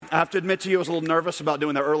I have to admit to you, I was a little nervous about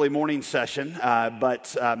doing the early morning session,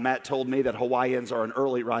 but Matt told me that Hawaiians are an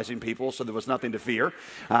early rising people, so there was nothing to fear.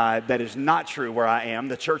 That is not true where I am.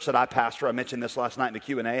 The church that I pastor, I mentioned this last night in the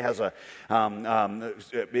Q&A, has in a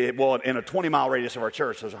 20-mile radius of our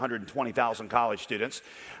church, there's 120,000 college students,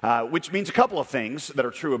 which means a couple of things that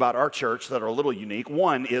are true about our church that are a little unique.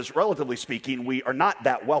 One is, relatively speaking, we are not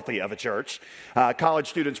that wealthy of a church. College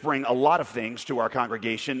students bring a lot of things to our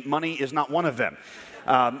congregation. Money is not one of them.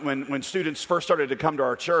 When students first started to come to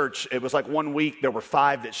our church, it was like 1 week there were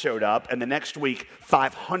 5 that showed up, and the next week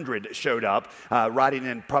 500 showed up, riding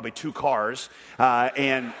in probably 2 cars,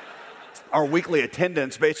 and our weekly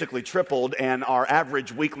attendance basically tripled, and our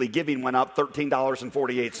average weekly giving went up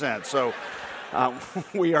 $13.48. So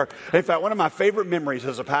we are, in fact, one of my favorite memories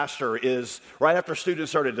as a pastor is right after students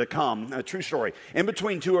started to come, a true story, in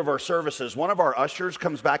between 2 of our services, one of our ushers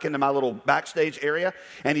comes back into my little backstage area,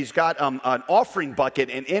 and he's got an offering bucket,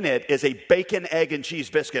 and in it is a bacon, egg, and cheese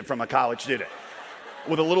biscuit from a college student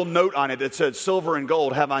with a little note on it that said, "Silver and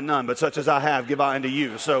gold have I none, but such as I have give I unto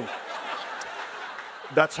you." So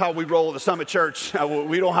that's how we roll at the Summit Church.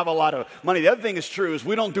 We don't have a lot of money. The other thing is true is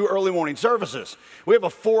we don't do early morning services. We have a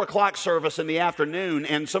 4 o'clock service in the afternoon,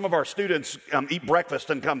 and some of our students eat breakfast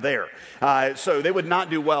and come there. So they would not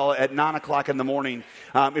do well at 9 o'clock in the morning.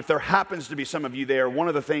 If there happens to be some of you there, one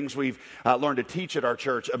of the things we've learned to teach at our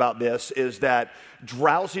church about this is that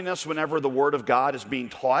drowsiness whenever the Word of God is being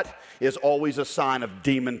taught is always a sign of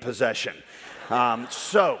demon possession.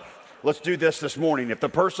 So let's do this morning. If the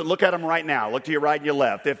person, look at them right now, look to your right and your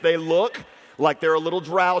left. If they look like they're a little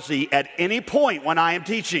drowsy at any point when I am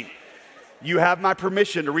teaching, you have my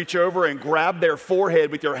permission to reach over and grab their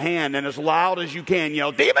forehead with your hand and as loud as you can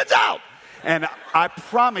yell, "Demons out!" And I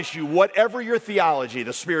promise you, whatever your theology,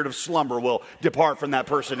 the spirit of slumber will depart from that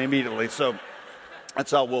person immediately. So that's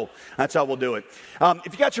how we'll do it.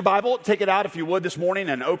 If you got your Bible, take it out if you would this morning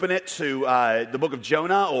and open it to the book of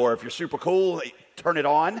Jonah, or if you're super cool, turn it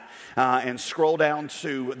on and scroll down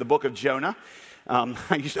to the book of Jonah. How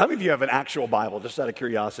many of you have an actual Bible, just out of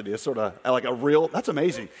curiosity? It's sort of like a real, that's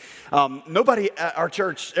amazing. Nobody at our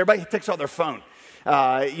church, everybody takes out their phone.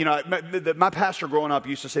 My pastor growing up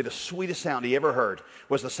used to say the sweetest sound he ever heard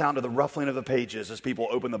was the sound of the ruffling of the pages as people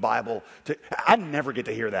open the Bible. I never get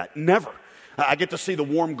to hear that, never. I get to see the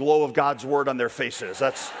warm glow of God's word on their faces.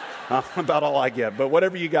 That's about all I get. But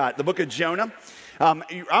whatever you got, the book of Jonah. I'm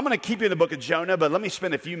going to keep you in the book of Jonah, but let me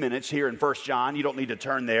spend a few minutes here in 1 John. You don't need to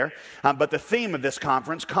turn there. But the theme of this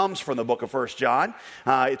conference comes from the book of 1 John.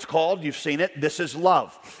 It's called, you've seen it, This is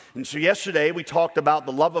Love. And so yesterday we talked about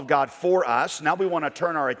the love of God for us. Now we want to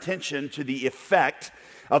turn our attention to the effect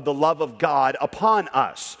of the love of God upon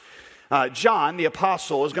us. John, the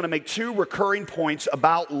apostle, is going to make 2 recurring points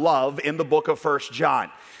about love in the book of 1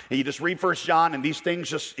 John. And you just read 1 John, and these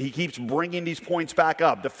things he keeps bringing these points back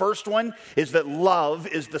up. The first one is that love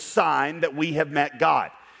is the sign that we have met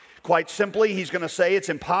God. Quite simply, he's going to say it's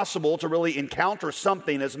impossible to really encounter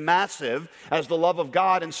something as massive as the love of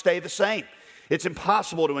God and stay the same. It's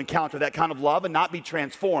impossible to encounter that kind of love and not be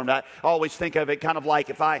transformed. I always think of it kind of like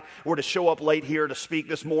if I were to show up late here to speak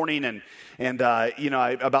this morning and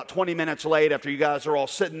about 20 minutes late after you guys are all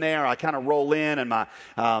sitting there, I kind of roll in and my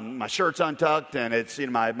shirt's untucked and it's,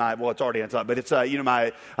 it's already untucked, but it's,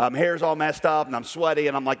 my hair's all messed up and I'm sweaty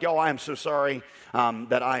and I'm like, "Y'all, I am so sorry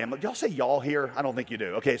that I am." Y'all say y'all here? I don't think you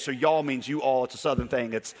do. Okay, so y'all means you all. It's a southern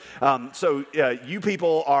thing. It's you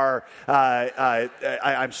people are,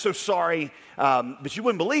 I'm so sorry. But you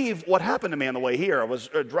wouldn't believe what happened to me on the way here. I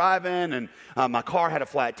was driving, and my car had a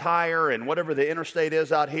flat tire, and whatever the interstate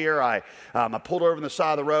is out here, I pulled over on the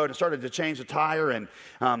side of the road and started to change the tire, and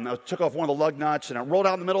I took off one of the lug nuts, and I rolled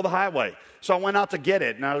out in the middle of the highway. So I went out to get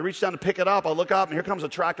it, and I reached down to pick it up. I look up, and here comes a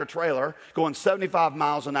tractor trailer going 75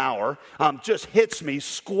 miles an hour, just hits me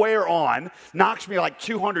square on, knocks me like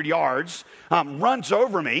 200 yards, runs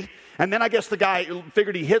over me. And then I guess the guy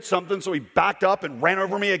figured he hit something, so he backed up and ran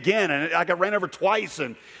over me again. And I got ran over twice,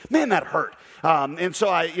 and man, that hurt. And so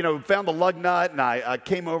I, found the lug nut, and I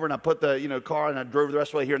came over and I put the, car, and I drove the rest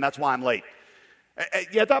of the way here, and that's why I'm late.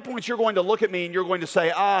 At that point, you're going to look at me, and you're going to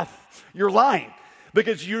say, you're lying.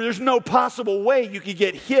 Because there's no possible way you could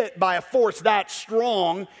get hit by a force that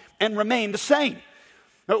strong and remain the same.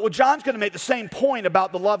 Well, John's going to make the same point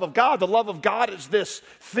about the love of God. The love of God is this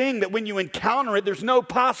thing that when you encounter it, there's no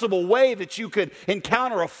possible way that you could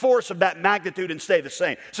encounter a force of that magnitude and stay the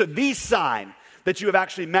same. So the sign that you have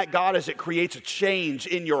actually met God is it creates a change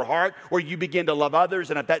in your heart where you begin to love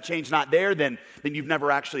others. And if that change is not there, then you've never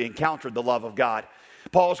actually encountered the love of God.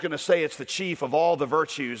 Paul's going to say it's the chief of all the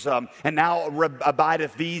virtues. And now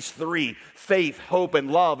abideth these 3, faith, hope,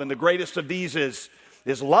 and love. And the greatest of these is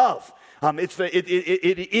is love.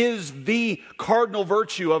 It is the cardinal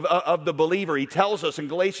virtue of the believer. He tells us in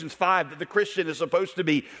Galatians 5 that the Christian is supposed to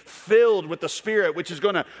be filled with the Spirit, which is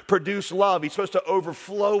going to produce love. He's supposed to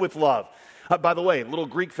overflow with love. By the way, a little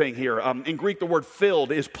Greek thing here. In Greek, the word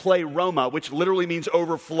filled is pleroma, which literally means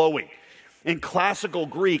overflowing. In classical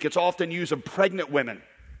Greek, it's often used of pregnant women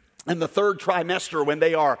in the third trimester when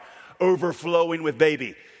they are overflowing with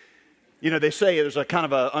baby. You know, they say there's a kind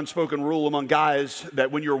of an unspoken rule among guys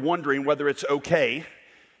that when you're wondering whether it's okay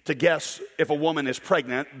to guess if a woman is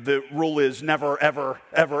pregnant, the rule is never, ever,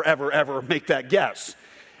 ever, ever, ever make that guess.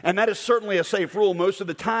 And that is certainly a safe rule most of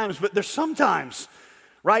the times, but there's sometimes,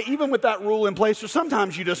 right, even with that rule in place, there's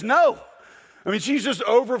sometimes you just know. I mean, she's just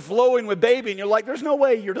overflowing with baby, and you're like, there's no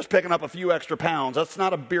way you're just picking up a few extra pounds. That's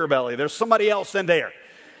not a beer belly. There's somebody else in there.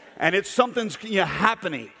 And it's something's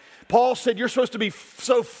happening. Paul said you're supposed to be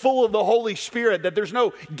so full of the Holy Spirit that there's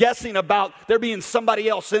no guessing about there being somebody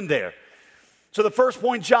else in there. So the first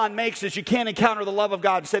point John makes is you can't encounter the love of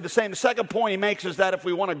God and say the same. The second point he makes is that if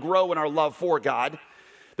we want to grow in our love for God,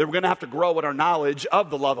 then we're going to have to grow in our knowledge of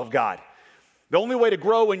the love of God. The only way to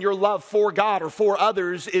grow in your love for God or for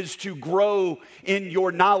others is to grow in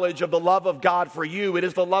your knowledge of the love of God for you. It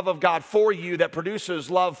is the love of God for you that produces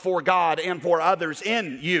love for God and for others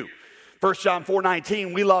in you. 1 John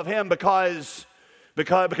 4:19, we love him because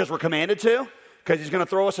we're commanded to, because he's going to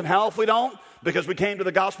throw us in hell if we don't, because we came to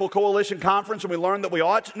the Gospel Coalition Conference and we learned that we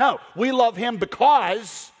ought to. No, we love him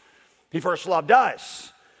because he first loved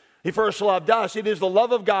us. He first loved us. It is the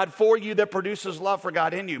love of God for you that produces love for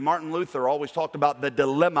God in you. Martin Luther always talked about the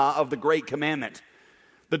dilemma of the great commandment.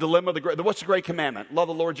 The dilemma of what's the great commandment? Love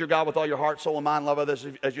the Lord your God with all your heart, soul, and mind. Love others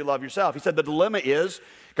as you love yourself. He said the dilemma is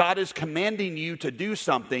God is commanding you to do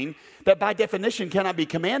something that by definition cannot be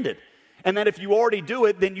commanded. And that if you already do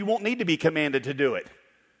it, then you won't need to be commanded to do it.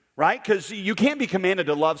 Right? Because you can't be commanded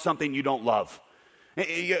to love something you don't love.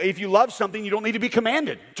 If you love something, you don't need to be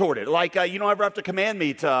commanded toward it. Like you don't ever have to command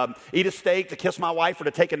me to eat a steak, to kiss my wife, or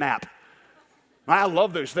to take a nap. I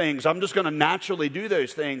love those things. I'm just going to naturally do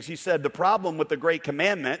those things. He said the problem with the great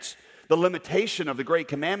commandments, the limitation of the great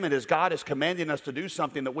commandment is God is commanding us to do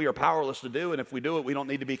something that we are powerless to do, and if we do it, we don't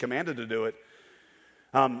need to be commanded to do it.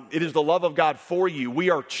 It is the love of God for you. We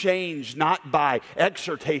are changed not by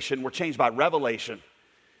exhortation, we're changed by revelation.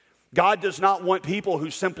 God does not want people who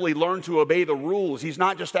simply learn to obey the rules. He's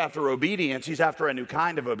not just after obedience, he's after a new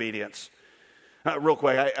kind of obedience. Real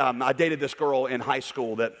quick, I dated this girl in high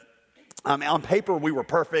school that on paper, we were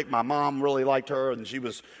perfect. My mom really liked her, and she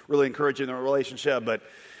was really encouraging the relationship, but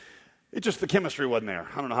the chemistry wasn't there.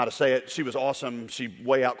 I don't know how to say it. She was awesome. She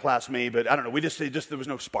way outclassed me, but I don't know. There was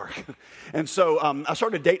no spark. And so I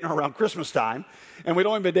started dating her around Christmas time, and we'd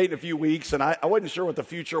only been dating a few weeks, and I wasn't sure what the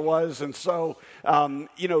future was. And so,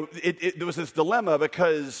 there was this dilemma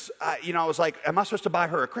because, I was like, am I supposed to buy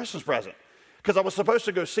her a Christmas present? Because I was supposed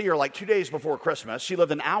to go see her like 2 days before Christmas. She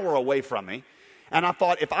lived an hour away from me. And I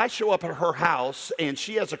thought, if I show up at her house and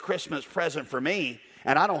she has a Christmas present for me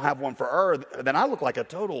and I don't have one for her, then I look like a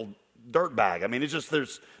total dirtbag. I mean,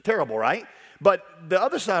 there's terrible, right? But the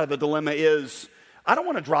other side of the dilemma is, I don't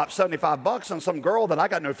want to drop $75 on some girl that I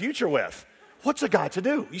got no future with. What's a guy to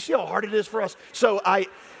do? You see how hard it is for us? So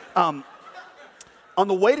on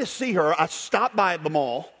the way to see her, I stopped by at the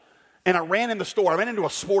mall and I ran in the store. I ran into a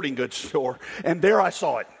sporting goods store and there I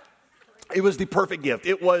saw it. It was the perfect gift.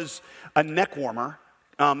 It was a neck warmer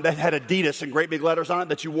that had Adidas and great big letters on it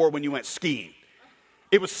that you wore when you went skiing.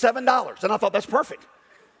 It was $7, and I thought that's perfect.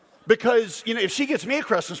 Because, if she gets me a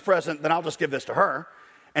Christmas present, then I'll just give this to her.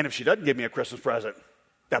 And if she doesn't give me a Christmas present,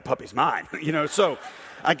 that puppy's mine. So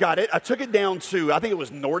I got it. I took it down to, I think it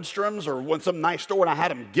was Nordstrom's or some nice store, and I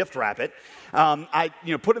had them gift wrap it. I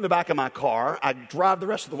put it in the back of my car. I drive the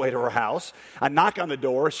rest of the way to her house. I knock on the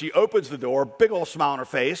door. She opens the door, big old smile on her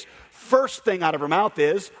face. First thing out of her mouth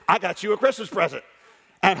is, I got you a Christmas present.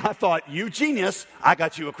 And I thought, you genius, I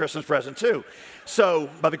got you a Christmas present too. So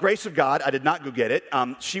by the grace of God, I did not go get it.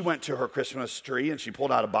 She went to her Christmas tree and she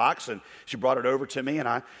pulled out a box and she brought it over to me and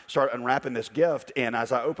I started unwrapping this gift. And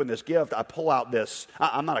as I opened this gift, I pull out this,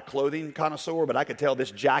 I'm not a clothing connoisseur, but I could tell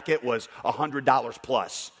this jacket was $100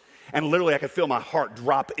 plus. And literally I could feel my heart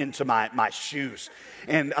drop into my shoes.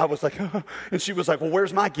 And I was like, and she was like, well,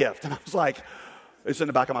 where's my gift? And I was like, it's in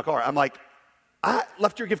the back of my car. I'm like, I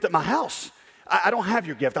left your gift at my house. I don't have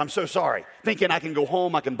your gift. I'm so sorry. Thinking I can go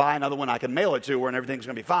home, I can buy another one, I can mail it to her, and everything's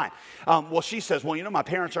going to be fine. Well, she says, well, my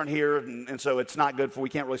parents aren't here, and so it's not good we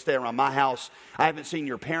can't really stay around my house. I haven't seen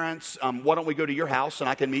your parents. Why don't we go to your house, and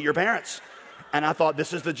I can meet your parents? And I thought,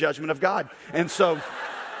 this is the judgment of God. And so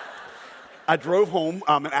I drove home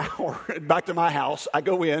an hour back to my house. I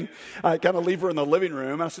go in, I kind of leave her in the living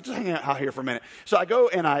room, and I said, just hang out here for a minute. So I go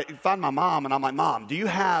and I find my mom, and I'm like, Mom, do you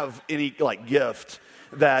have any gift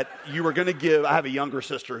that you were going to give? I have a younger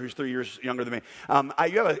sister who's 3 years younger than me.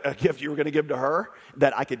 You have a gift you were going to give to her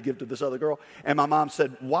that I could give to this other girl? And my mom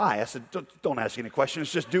said, why? I said, don't ask any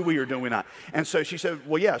questions. Just do we or do we not? And so she said,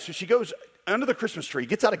 well, yeah. So she goes under the Christmas tree,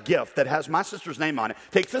 gets out a gift that has my sister's name on it,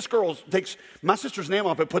 takes my sister's name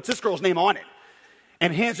off it, puts this girl's name on it,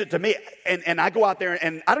 and hands it to me. And I go out there,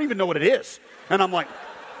 and I don't even know what it is. And I'm like,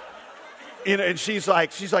 and she's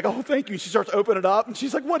like, oh, thank you. And she starts opening it up, and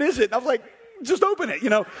she's like, what is it? And I was like, just open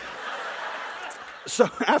it, So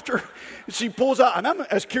after she pulls out, and I'm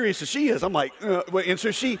as curious as she is, I'm like, and so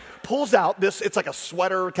she pulls out this, it's like a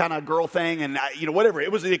sweater kind of girl thing, and whatever.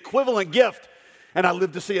 It was the equivalent gift, and I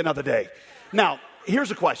lived to see another day. Now,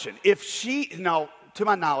 here's a question. To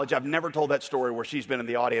my knowledge, I've never told that story where she's been in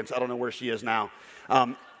the audience. I don't know where she is now.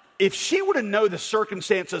 If she were to know the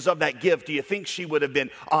circumstances of that gift, do you think she would have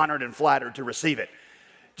been honored and flattered to receive it?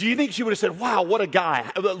 Do you think she would have said, wow, what a guy.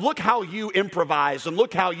 Look how you improvised and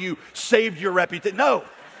look how you saved your reputation. No.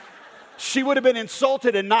 She would have been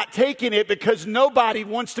insulted and not taking it because nobody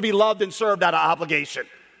wants to be loved and served out of obligation.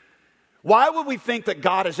 Why would we think that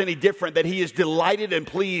God is any different, that he is delighted and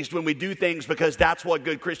pleased when we do things because that's what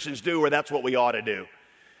good Christians do or that's what we ought to do?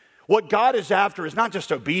 What God is after is not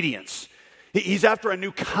just obedience. He's after a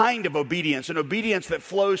new kind of obedience, an obedience that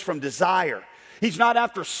flows from desire. He's not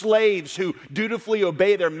after slaves who dutifully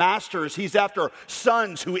obey their masters. He's after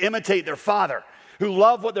sons who imitate their father, who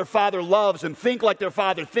love what their father loves and think like their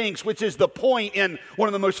father thinks, which is the point in one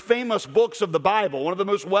of the most famous books of the Bible, one of the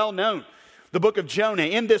most well-known, the book of Jonah.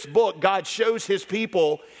 In this book, God shows his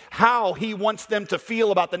people how he wants them to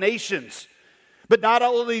feel about the nations. But not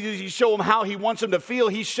only does he show them how he wants them to feel,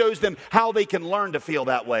 he shows them how they can learn to feel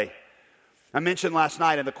that way. I mentioned last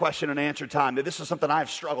night in the question and answer time that this is something I've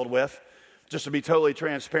struggled with, just to be totally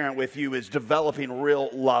transparent with you, is developing real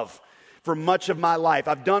love. For much of my life,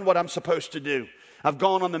 I've done what I'm supposed to do. I've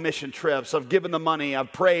gone on the mission trips, I've given the money,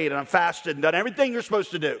 I've prayed and I've fasted and done everything you're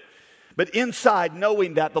supposed to do. But inside,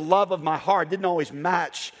 knowing that the love of my heart didn't always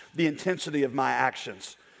match the intensity of my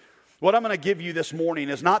actions. What I'm going to give you this morning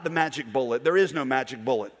is not the magic bullet. There is no magic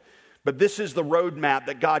bullet. But this is the roadmap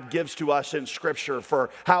that God gives to us in Scripture for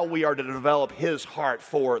how we are to develop his heart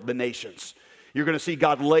for the nations. You're going to see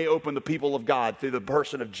God lay open the people of God through the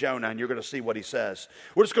person of Jonah, and you're going to see what he says.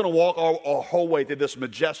 We're just going to walk our whole way through this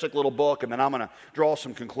majestic little book, and then I'm going to draw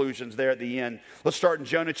some conclusions there at the end. Let's start in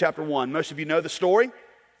Jonah chapter 1. Most of you know the story.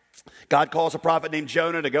 God calls a prophet named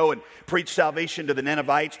Jonah to go and preach salvation to the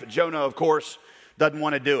Ninevites, but Jonah, of course, doesn't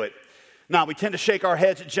want to do it. Now, we tend to shake our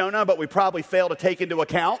heads at Jonah, but we probably fail to take into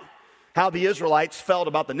account how the Israelites felt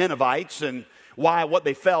about the Ninevites and why what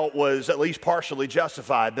they felt was at least partially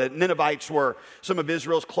justified. The Ninevites were some of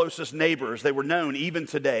Israel's closest neighbors. They were known even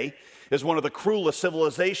today as one of the cruelest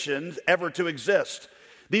civilizations ever to exist.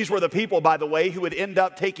 These were the people, by the way, who would end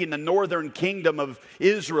up taking the northern kingdom of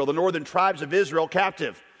Israel, the northern tribes of Israel,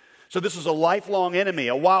 captive. So this is a lifelong enemy.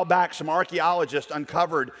 A while back, some archaeologists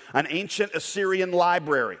uncovered an ancient Assyrian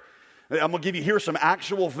library. I'm going to give you here some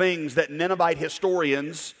actual things that Ninevite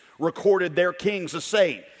historians recorded their kings as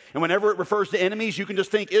saying. And whenever it refers to enemies, you can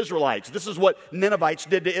just think Israelites. This is what Ninevites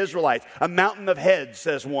did to Israelites. A mountain of heads,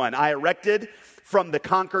 says one, I erected from the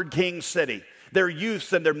conquered king's city. Their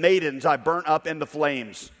youths and their maidens I burnt up in the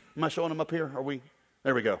flames. Am I showing them up here? Are we?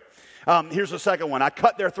 There we go. Here's the second one. I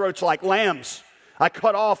cut their throats like lambs. I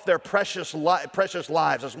cut off their precious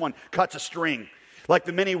lives as one cuts a string. Like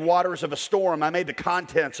the many waters of a storm, I made the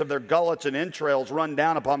contents of their gullets and entrails run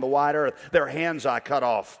down upon the wide earth. Their hands I cut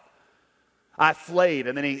off. I flayed,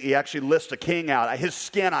 and then he actually lists a king out. His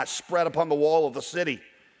skin I spread upon the wall of the city.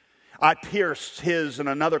 I pierced his and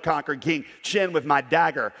another conquered king chin with my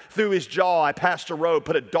dagger. Through his jaw I passed a rope,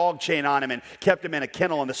 put a dog chain on him, and kept him in a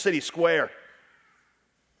kennel in the city square.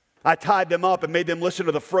 I tied them up and made them listen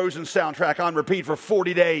to the Frozen soundtrack on repeat for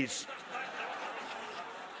 40 days.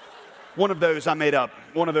 One of those I made up.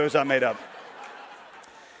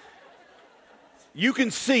 You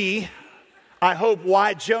can see, I hope,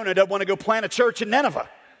 why Jonah doesn't want to go plant a church in Nineveh.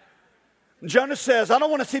 Jonah says, I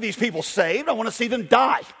don't want to see these people saved. I want to see them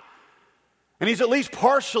die. And he's at least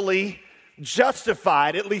partially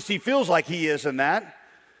justified. At least he feels like he is in that.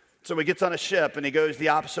 So he gets on a ship and he goes the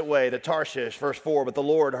opposite way to Tarshish, verse 4. But the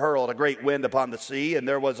Lord hurled a great wind upon the sea, and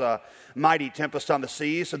there was a mighty tempest on the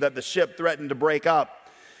sea, so that the ship threatened to break up.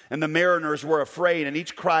 And the mariners were afraid, and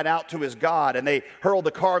each cried out to his God, and they hurled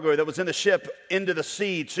the cargo that was in the ship into the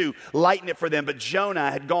sea to lighten it for them. But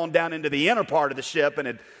Jonah had gone down into the inner part of the ship and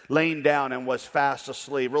had lain down and was fast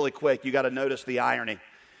asleep. Really quick, you got to notice the irony.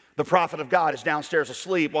 The prophet of God is downstairs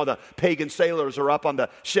asleep while the pagan sailors are up on the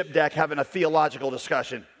ship deck having a theological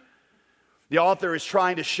discussion. The author is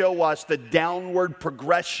trying to show us the downward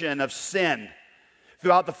progression of sin.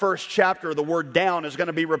 Throughout the first chapter, the word down is going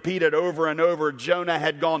to be repeated over and over. Jonah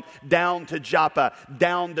had gone down to Joppa,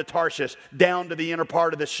 down to Tarshish, down to the inner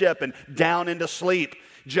part of the ship, and down into sleep.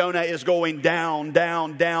 Jonah is going down,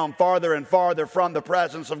 down, down, farther and farther from the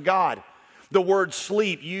presence of God. The word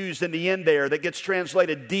sleep used in the end there that gets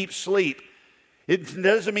translated deep sleep, it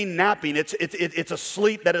doesn't mean napping. It's a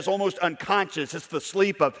sleep that is almost unconscious. It's the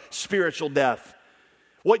sleep of spiritual death.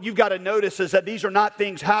 What you've got to notice is that these are not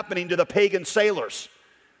things happening to the pagan sailors.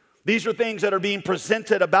 These are things that are being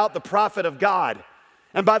presented about the prophet of God.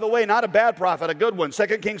 And by the way, not a bad prophet, a good one.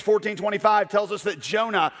 2 Kings 14:25 tells us that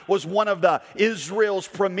Jonah was one of the Israel's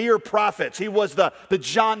premier prophets. He was the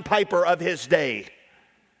John Piper of his day.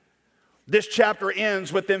 This chapter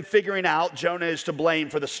ends with them figuring out Jonah is to blame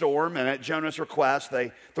for the storm, and at Jonah's request,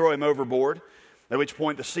 they throw him overboard, at which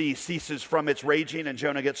point the sea ceases from its raging and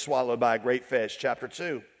Jonah gets swallowed by a great fish. Chapter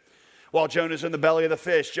 2. While Jonah's in the belly of the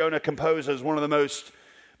fish, Jonah composes one of the most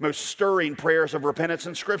stirring prayers of repentance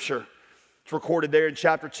in Scripture. It's recorded there in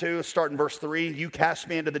chapter 2, starting verse 3. You cast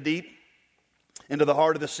me into the deep, into the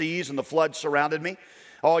heart of the seas, and the flood surrounded me.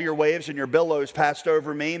 All your waves and your billows passed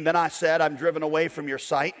over me. And then I said, I'm driven away from your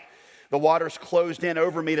sight. The waters closed in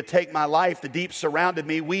over me to take my life. The deep surrounded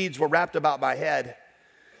me. Weeds were wrapped about my head.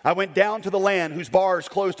 I went down to the land whose bars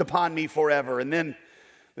closed upon me forever. And then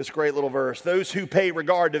this great little verse. Those who pay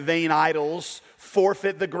regard to vain idols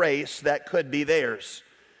forfeit the grace that could be theirs.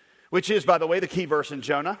 Which is, by the way, the key verse in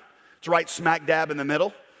Jonah. It's right smack dab in the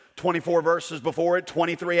middle. 24 verses before it,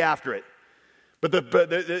 23 after it. But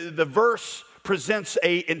the verse presents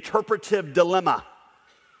an interpretive dilemma.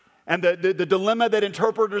 And the dilemma that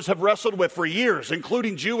interpreters have wrestled with for years,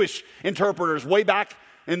 including Jewish interpreters way back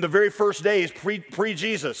in the very first days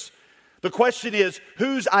pre-Jesus. The question is,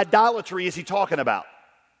 whose idolatry is he talking about?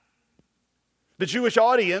 The Jewish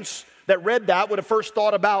audience that read that would have first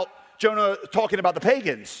thought about Jonah talking about the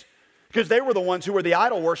pagans, because they were the ones who were the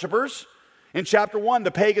idol worshipers. In chapter 1,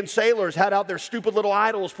 the pagan sailors had out their stupid little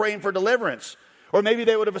idols praying for deliverance. Or maybe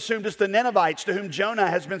they would have assumed it's the Ninevites to whom Jonah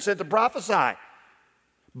has been sent to prophesy.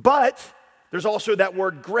 But there's also that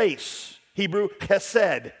word grace, Hebrew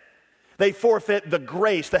chesed. They forfeit the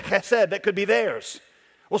grace, the chesed that could be theirs.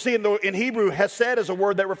 Well, see, in Hebrew, chesed is a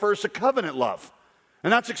word that refers to covenant love.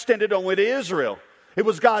 And that's extended only to Israel. It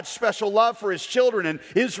was God's special love for his children, and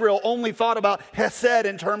Israel only thought about chesed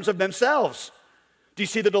in terms of themselves. Do you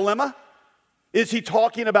see the dilemma? Is he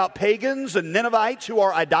talking about pagans and Ninevites who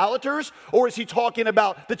are idolaters, or is he talking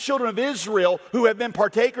about the children of Israel who have been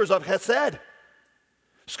partakers of chesed?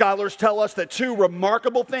 Scholars tell us that two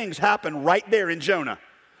remarkable things happen right there in Jonah.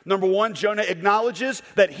 Number one, Jonah acknowledges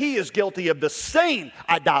that he is guilty of the same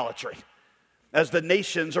idolatry as the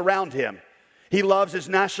nations around him. He loves his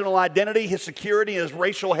national identity, his security, and his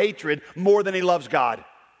racial hatred more than he loves God.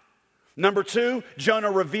 Number two,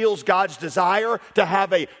 Jonah reveals God's desire to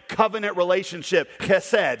have a covenant relationship,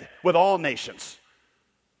 chesed, with all nations,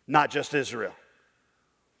 not just Israel.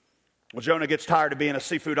 Well, Jonah gets tired of being a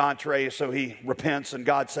seafood entree, so he repents and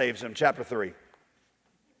God saves him. Chapter 3.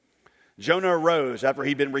 Jonah arose after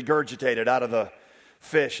he'd been regurgitated out of the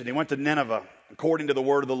fish, and he went to Nineveh, according to the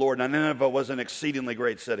word of the Lord. Now, Nineveh was an exceedingly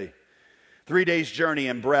great city. 3 days' journey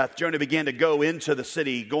in breadth. Jonah began to go into the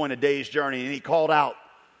city, going a day's journey, and he called out,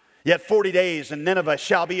 Yet 40 days, and Nineveh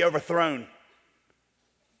shall be overthrown.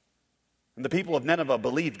 And the people of Nineveh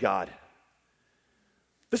believed God.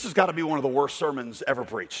 This has got to be one of the worst sermons ever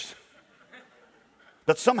preached,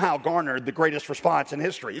 that somehow garnered the greatest response in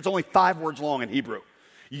history. It's only 5 words long in Hebrew.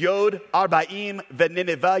 Yod arba'im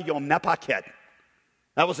v'nineveh yom nepaket.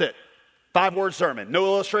 That was it. 5-word sermon. No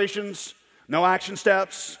illustrations, no action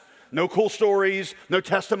steps, no cool stories, no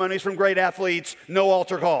testimonies from great athletes, no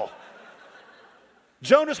altar call.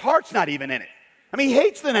 Jonah's heart's not even in it. I mean, he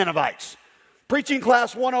hates the Ninevites. Preaching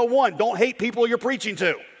class 101, don't hate people you're preaching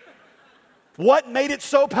to. What made it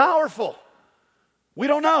so powerful? We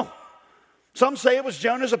don't know. Some say it was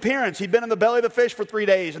Jonah's appearance. He'd been in the belly of the fish for 3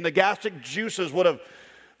 days, and the gastric juices would have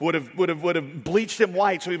bleached him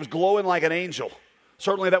white, so he was glowing like an angel.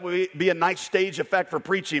 Certainly that would be a nice stage effect for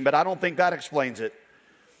preaching, but I don't think that explains it.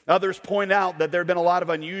 Others point out that there had been a lot of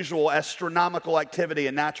unusual astronomical activity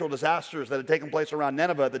and natural disasters that had taken place around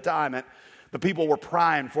Nineveh at the time, and the people were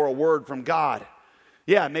primed for a word from God.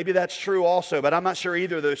 Yeah, maybe that's true also, but I'm not sure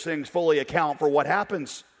either of those things fully account for what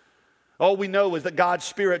happens. All we know is that God's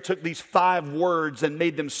Spirit took these 5 words and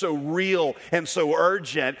made them so real and so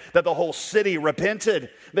urgent that the whole city repented.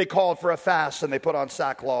 They called for a fast and they put on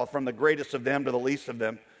sackcloth, from the greatest of them to the least of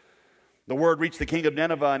them. The word reached the king of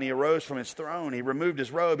Nineveh, and he arose from his throne. He removed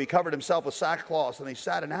his robe, he covered himself with sackcloth, and he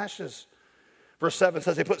sat in ashes. Verse 7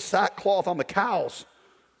 says they put sackcloth on the cows,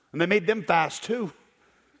 and they made them fast too.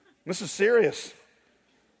 This is serious.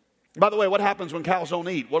 By the way, what happens when cows don't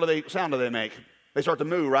eat? What sound do they make? They start to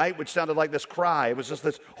moo, right? Which sounded like this cry. It was just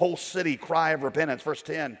this whole city cry of repentance. Verse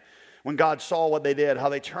 10, when God saw what they did, how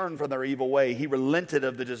they turned from their evil way, he relented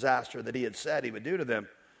of the disaster that he had said he would do to them.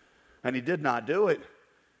 And he did not do it.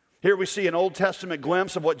 Here we see an Old Testament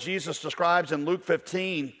glimpse of what Jesus describes in Luke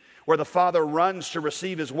 15, where the father runs to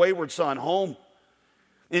receive his wayward son home.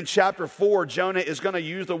 In chapter 4, Jonah is going to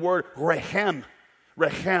use the word rechem.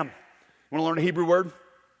 Rechem. Want to learn a Hebrew word?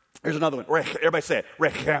 Here's another one. Everybody say it.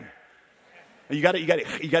 Rechem. You got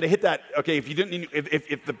to hit that. Okay,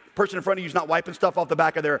 if the person in front of you is not wiping stuff off the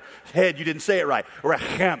back of their head, you didn't say it right.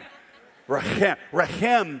 Rechem. Rechem.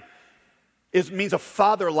 Rechem means a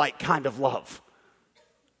father-like kind of love.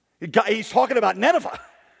 He's talking about Nineveh.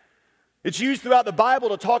 It's used throughout the Bible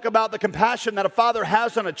to talk about the compassion that a father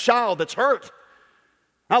has on a child that's hurt.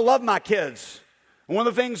 I love my kids. One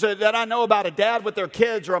of the things that I know about a dad with their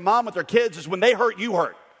kids or a mom with their kids is when they hurt, you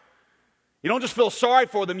hurt. You don't just feel sorry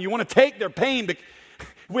for them. You want to take their pain.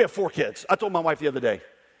 We have 4 kids. I told my wife the other day,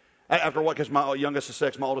 after what, because my youngest is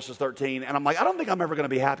 6, my oldest is 13, and I'm like, I don't think I'm ever going to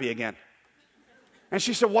be happy again. And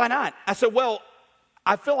she said, why not? I said, well,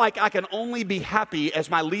 I feel like I can only be happy as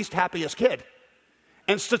my least happiest kid.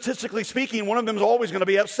 And statistically speaking, one of them is always going to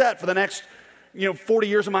be upset for the next 40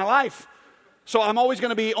 years of my life. So I'm always going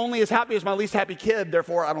to be only as happy as my least happy kid.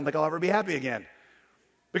 Therefore, I don't think I'll ever be happy again.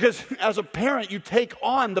 Because as a parent, you take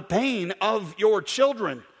on the pain of your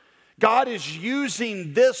children. God is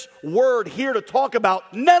using this word here to talk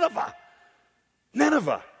about Nineveh.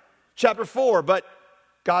 Nineveh. Chapter 4, but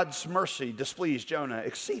God's mercy displeased Jonah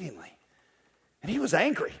exceedingly. And he was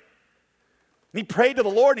angry. And he prayed to the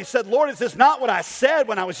Lord, and he said, Lord, is this not what I said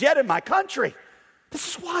when I was yet in my country?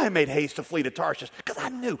 This is why I made haste to flee to Tarshish, because I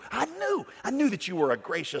knew that you were a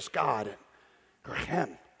gracious God.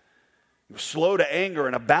 And you were slow to anger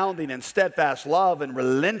and abounding in steadfast love and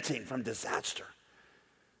relenting from disaster.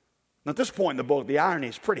 Now, at this point in the book, the irony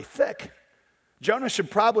is pretty thick. Jonah should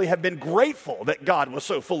probably have been grateful that God was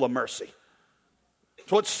so full of mercy.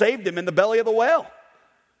 It's what saved him in the belly of the whale.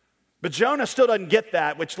 But Jonah still doesn't get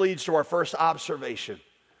that, which leads to our first observation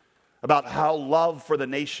about how love for the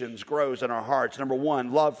nations grows in our hearts. Number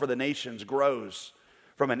 1, love for the nations grows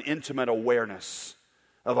from an intimate awareness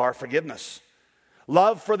of our forgiveness.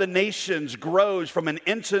 Love for the nations grows from an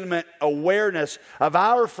intimate awareness of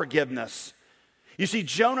our forgiveness. You see,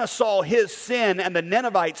 Jonah saw his sin and the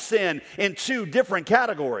Ninevite sin in 2 different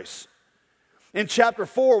categories. In chapter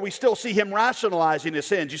 4, we still see him rationalizing his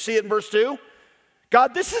sins. You see it in verse 2?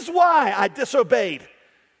 God, this is why I disobeyed.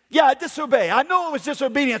 Yeah, I disobeyed. I know it was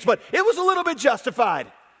disobedience, but it was a little bit justified.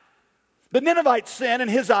 The Ninevite sin in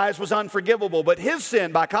his eyes was unforgivable, but his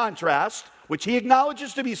sin, by contrast, which he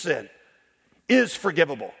acknowledges to be sin, is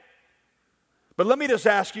forgivable. But let me just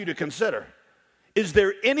ask you to consider, is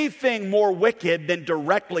there anything more wicked than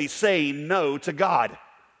directly saying no to God?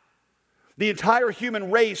 The entire human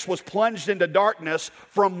race was plunged into darkness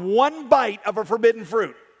from one bite of a forbidden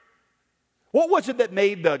fruit. What was it that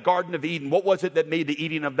made the Garden of Eden, what was it that made the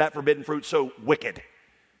eating of that forbidden fruit so wicked?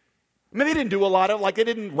 I mean, they didn't do a lot of, they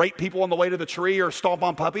didn't rape people on the way to the tree or stomp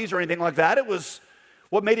on puppies or anything like that.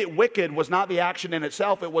 What made it wicked was not the action in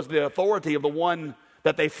itself, it was the authority of the one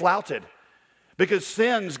that they flouted. Because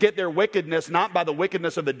sins get their wickedness not by the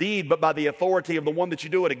wickedness of the deed, but by the authority of the one that you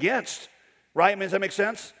do it against. Right? I mean, does that make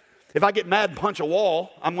sense? If I get mad and punch a wall,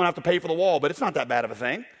 I'm going to have to pay for the wall, but it's not that bad of a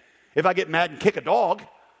thing. If I get mad and kick a dog,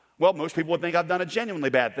 well, most people would think I've done a genuinely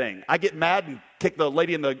bad thing. I get mad and kick the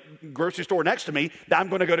lady in the grocery store next to me, I'm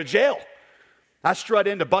going to go to jail. I strut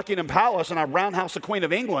into Buckingham Palace and I roundhouse the Queen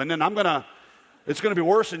of England, and it's going to be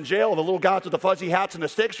worse in jail. The little guys with the fuzzy hats and the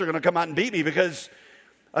sticks are going to come out and beat me, because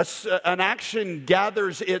an action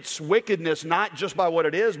gathers its wickedness not just by what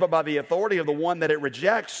it is, but by the authority of the one that it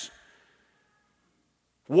rejects.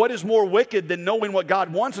 What is more wicked than knowing what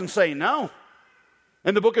God wants and saying no?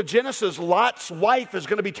 In the book of Genesis, Lot's wife is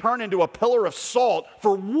going to be turned into a pillar of salt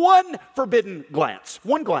for one forbidden glance.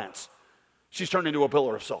 One glance. She's turned into a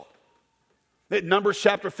pillar of salt. In Numbers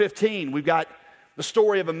chapter 15, we've got the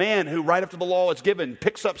story of a man who, right after the law is given,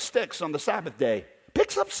 picks up sticks on the Sabbath day.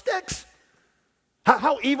 Picks up sticks.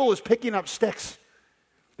 How evil is picking up sticks?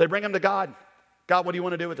 They bring him to God. God, what do you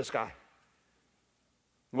want to do with this guy?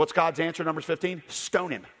 What's God's answer, Numbers 15?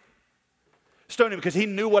 Stone him. Stone him because he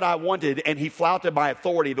knew what I wanted and he flouted my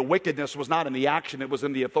authority. The wickedness was not in the action, it was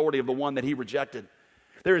in the authority of the one that he rejected.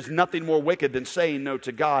 There is nothing more wicked than saying no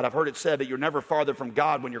to God. I've heard it said that you're never farther from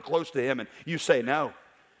God when you're close to him and you say no.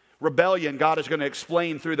 Rebellion, God is going to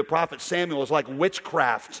explain through the prophet Samuel, is like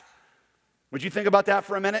witchcraft. Would you think about that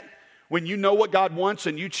for a minute? When you know what God wants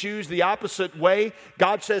and you choose the opposite way,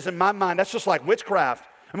 God says in my mind, that's just like witchcraft.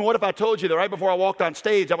 I mean, what if I told you that right before I walked on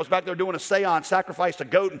stage, I was back there doing a seance, sacrificed a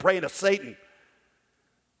goat and praying to Satan?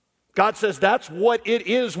 God says that's what it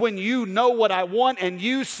is when you know what I want and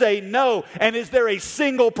you say no. And is there a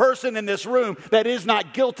single person in this room that is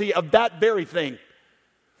not guilty of that very thing?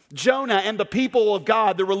 Jonah and the people of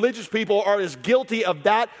God, the religious people, are as guilty of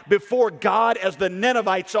that before God as the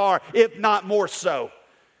Ninevites are, if not more so.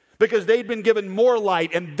 Because they'd been given more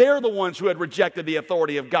light and they're the ones who had rejected the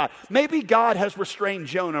authority of God. Maybe God has restrained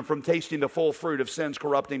Jonah from tasting the full fruit of sin's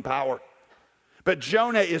corrupting power. But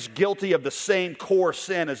Jonah is guilty of the same core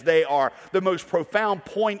sin as they are. The most profound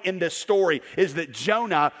point in this story is that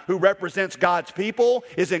Jonah, who represents God's people,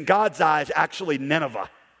 is in God's eyes actually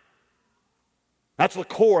Nineveh. That's the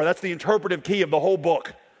core, that's the interpretive key of the whole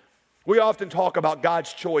book. We often talk about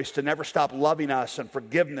God's choice to never stop loving us and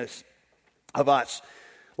forgiveness of us,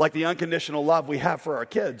 like the unconditional love we have for our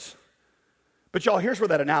kids. But y'all, here's where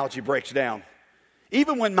that analogy breaks down.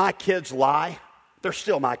 Even when my kids lie, they're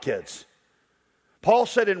still my kids. Paul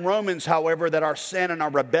said in Romans, however, that our sin and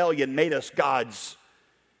our rebellion made us God's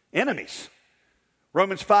enemies.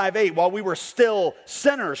 Romans 5:8, while we were still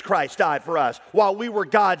sinners, Christ died for us. While we were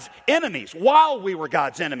God's enemies,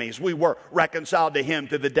 we were reconciled to him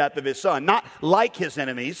through the death of his son. Not like his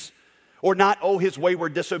enemies, or not, his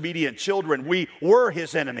wayward, disobedient children. We were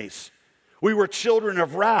his enemies. We were children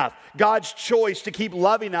of wrath. God's choice to keep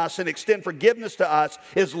loving us and extend forgiveness to us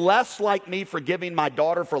is less like me forgiving my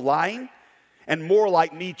daughter for lying and more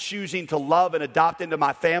like me choosing to love and adopt into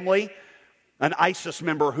my family an ISIS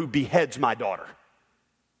member who beheads my daughter.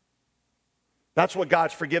 That's what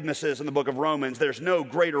God's forgiveness is in the book of Romans. There's no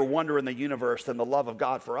greater wonder in the universe than the love of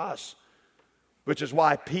God for us. Which is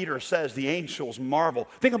why Peter says the angels marvel.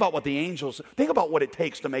 Think about what it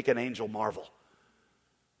takes to make an angel marvel.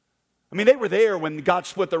 I mean, they were there when God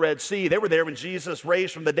split the Red Sea. They were there when Jesus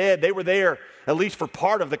raised from the dead. They were there at least for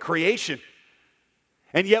part of the creation.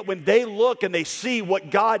 And yet when they look and they see what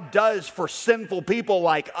God does for sinful people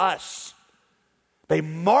like us, they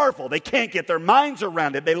marvel. They can't get their minds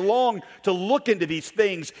around it. They long to look into these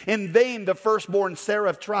things. In vain, the firstborn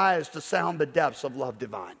seraph tries to sound the depths of love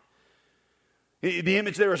divine. The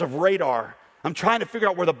image there is of radar. I'm trying to figure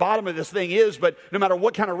out where the bottom of this thing is, but no matter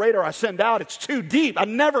what kind of radar I send out, it's too deep. I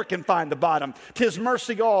never can find the bottom. 'Tis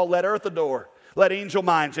mercy all, let earth adore. Let angel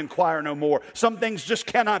minds inquire no more. Some things just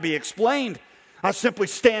cannot be explained. I simply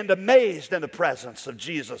stand amazed in the presence of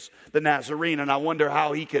Jesus the Nazarene, and I wonder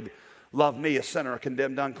how he could love me, a sinner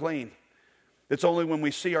condemned unclean. It's only when we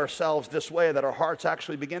see ourselves this way that our hearts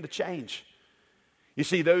actually begin to change. You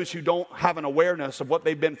see, those who don't have an awareness of what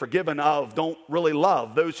they've been forgiven of don't really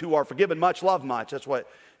love. Those who are forgiven much love much. That's what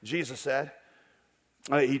Jesus said.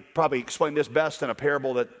 He probably explained this best in a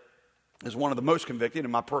parable that is one of the most convicting in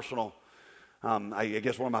my personal, I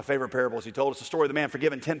guess one of my favorite parables he told us. The story of the man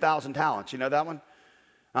forgiven 10,000 talents. You know that one?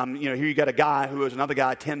 Here you got a guy who owes another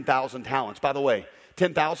guy 10,000 talents. By the way,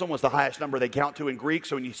 10,000 was the highest number they count to in Greek.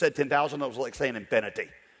 So when you said 10,000, that was like saying infinity.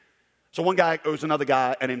 So one guy owes another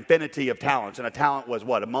guy an infinity of talents, and a talent was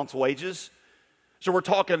what, a month's wages? So we're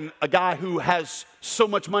talking a guy who has so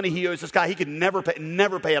much money he owes this guy, he could never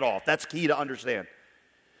pay it off. That's key to understand.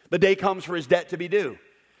 The day comes for his debt to be due.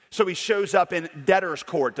 So he shows up in debtor's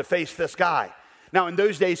court to face this guy. Now, in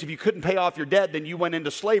those days, if you couldn't pay off your debt, then you went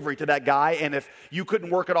into slavery to that guy, and if you couldn't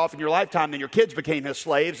work it off in your lifetime, then your kids became his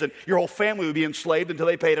slaves, and your whole family would be enslaved until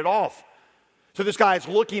they paid it off. So this guy is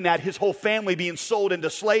looking at his whole family being sold into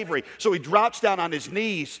slavery. So he drops down on his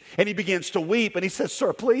knees and he begins to weep. And he says,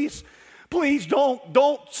 "Sir, please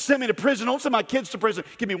don't send me to prison. Don't send my kids to prison.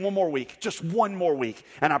 Give me one more week, just one more week.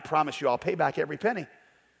 And I promise you I'll pay back every penny."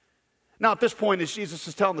 Now at this point, as Jesus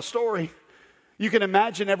is telling the story, you can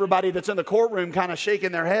imagine everybody that's in the courtroom kind of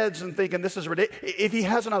shaking their heads and thinking this is ridiculous. If he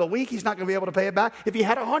has another week, he's not going to be able to pay it back. If he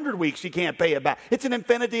had 100 weeks, he can't pay it back. It's an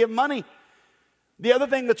infinity of money. The other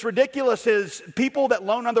thing that's ridiculous is people that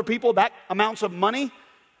loan other people that amounts of money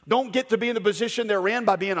don't get to be in the position they're in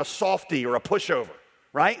by being a softie or a pushover,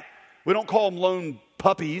 right? We don't call them loan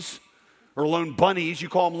puppies or loan bunnies. You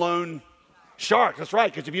call them loan sharks. That's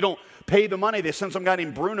right, because if you don't pay the money, they send some guy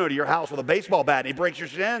named Bruno to your house with a baseball bat and he breaks your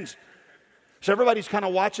shins. So everybody's kind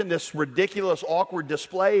of watching this ridiculous, awkward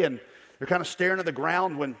display, and They're kind of staring at the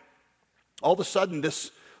ground when all of a sudden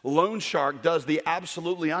this loan shark does the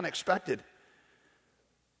absolutely unexpected.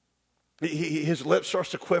 His lip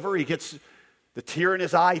starts to quiver. He gets the tear in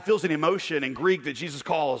his eye. He feels an emotion in Greek that Jesus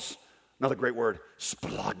calls, another great word,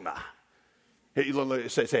 splagma. Say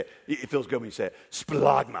it. It feels good when you say it.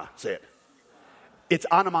 Splagma. Say it. It's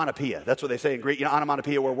onomatopoeia. That's what they say in Greek. You know,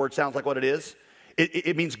 onomatopoeia, where a word sounds like what it is.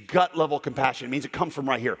 It means gut level compassion. It means it comes from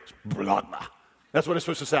right here. Splagma. That's what it's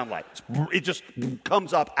supposed to sound like. It just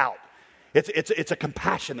comes up out. It's a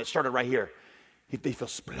compassion that started right here. He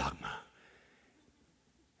feels splagma.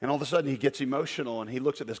 And all of a sudden he gets emotional and he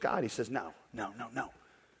looks at this guy and he says, no.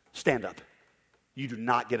 Stand up. You do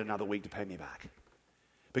not get another week to pay me back.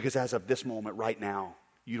 Because as of this moment right now,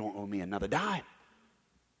 you don't owe me another dime.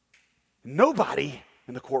 Nobody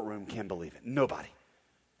in the courtroom can believe it. Nobody.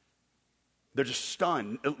 They're just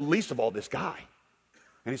stunned, at least of all this guy.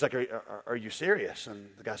 And he's like, are you serious? And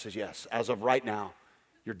the guy says, yes. As of right now,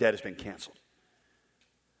 your debt has been canceled.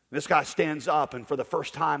 This guy stands up, and for the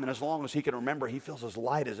first time, and as long as he can remember, he feels as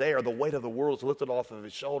light as air. The weight of the world is lifted off of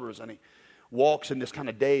his shoulders, and he walks in this kind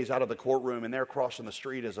of daze out of the courtroom, and there crossing the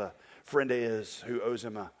street is a friend of his who owes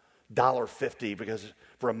him $1.50 because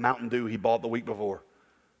for a Mountain Dew he bought the week before.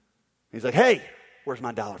 He's like, hey, where's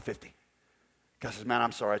my $1.50? Guy says, man,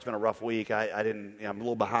 I'm sorry. It's been a rough week. I'm a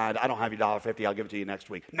little behind. I don't have your $1.50. I'll give it to you next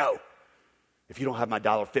week. No. If you don't have my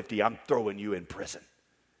 $1.50, I'm throwing you in prison.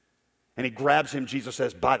 And he grabs him, Jesus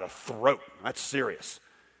says, by the throat. That's serious.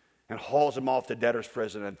 And hauls him off to debtor's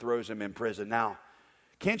prison and throws him in prison. Now,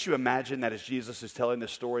 can't you imagine that as Jesus is telling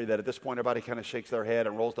this story, that at this point everybody kind of shakes their head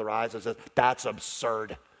and rolls their eyes and says, that's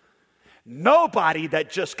absurd. Nobody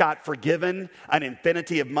that just got forgiven an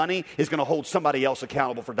infinity of money is going to hold somebody else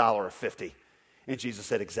accountable for $1.50. And Jesus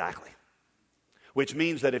said, exactly. Which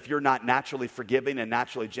means that if you're not naturally forgiving and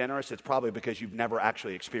naturally generous, it's probably because you've never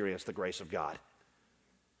actually experienced the grace of God.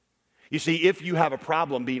 You see, if you have a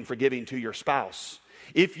problem being forgiving to your spouse,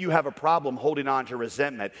 if you have a problem holding on to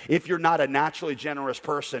resentment, if you're not a naturally generous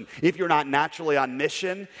person, if you're not naturally on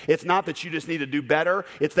mission, it's not that you just need to do better.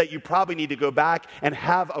 It's that you probably need to go back and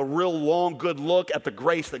have a real long, good look at the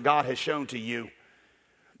grace that God has shown to you.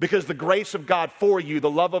 Because the grace of God for you, the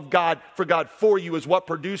love of God for you is what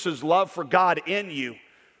produces love for God in you.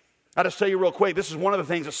 I'll just tell you real quick, this is one of the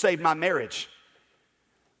things that saved my marriage.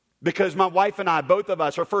 Because my wife and I, both of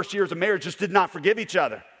us, our first years of marriage just did not forgive each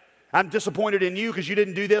other. I'm disappointed in you because you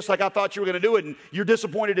didn't do this like I thought you were going to do it, and you're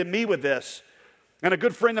disappointed in me with this. And a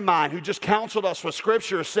good friend of mine who just counseled us with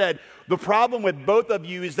Scripture said, the problem with both of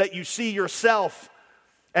you is that you see yourself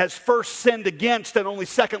as first sinned against and only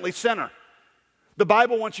secondly sinner. The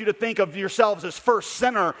Bible wants you to think of yourselves as first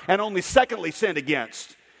sinner and only secondly sinned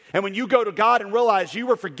against. And when you go to God and realize you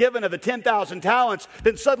were forgiven of the 10,000 talents,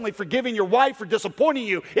 then suddenly forgiving your wife for disappointing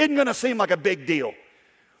you isn't going to seem like a big deal.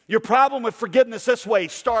 Your problem with forgiveness this way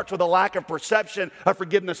starts with a lack of perception of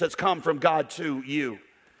forgiveness that's come from God to you.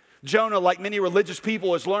 Jonah, like many religious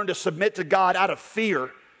people, has learned to submit to God out of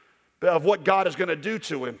fear of what God is going to do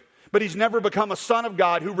to him. But he's never become a son of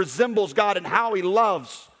God who resembles God in how he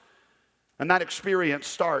loves. And that experience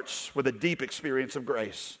starts with a deep experience of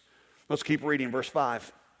grace. Let's keep reading verse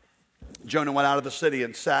 5. Jonah went out of the city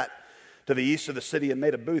and sat to the east of the city and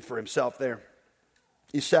made a booth for himself there.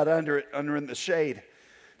 He sat under in the shade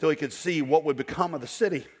till he could see what would become of the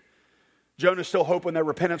city. Jonah's still hoping that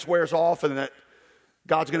repentance wears off and that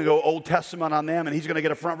God's going to go Old Testament on them and he's going to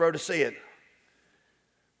get a front row to see it.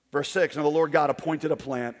 Verse 6, and the Lord God appointed a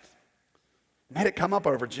plant, made it come up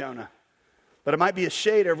over Jonah, but it might be a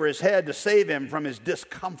shade over his head to save him from his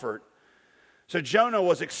discomfort. So Jonah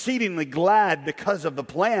was exceedingly glad because of the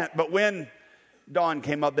plant, but when dawn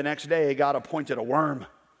came up the next day, God appointed a worm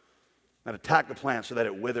that attacked the plant so that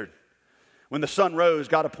it withered. When the sun rose,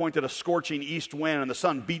 God appointed a scorching east wind, and the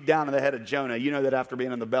sun beat down on the head of Jonah. You know that after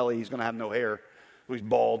being in the belly, he's going to have no hair. He's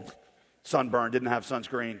bald, sunburned, didn't have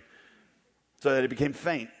sunscreen, so that he became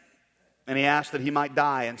faint. And he asked that he might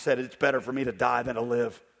die and said, it's better for me to die than to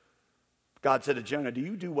live. God said to Jonah, do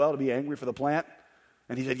you do well to be angry for the plant?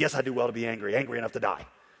 And he said, yes, I do well to be angry enough to die.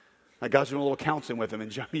 Like God's doing a little counseling with him.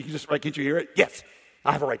 And Jonah, can't you hear it? Yes,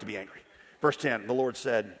 I have a right to be angry. Verse 10, the Lord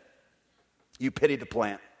said, you pitied the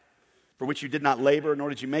plant, for which you did not labor, nor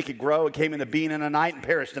did you make it grow. It came into being in a night and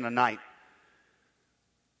perished in a night.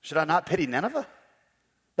 Should I not pity Nineveh,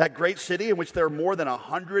 that great city in which there are more than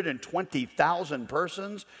 120,000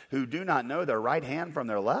 persons who do not know their right hand from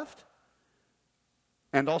their left,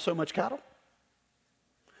 and also much cattle?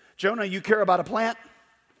 Jonah, you care about a plant.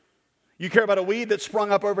 You care about a weed that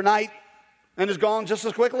sprung up overnight and is gone just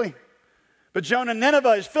as quickly. But Jonah,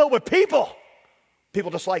 Nineveh is filled with people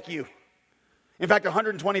just like you. In fact,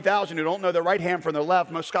 120,000 who don't know their right hand from their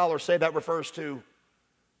left, most scholars say that refers to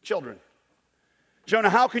children. Jonah,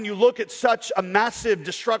 how can you look at such a massive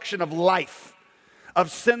destruction of life, of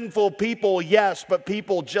sinful people, yes, but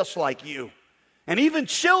people just like you, and even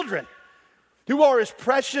children who are as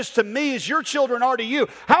precious to me as your children are to you?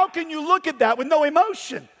 How can you look at that with no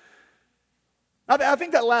emotion? I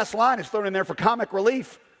think that last line is thrown in there for comic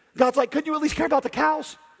relief. God's like, could you at least care about the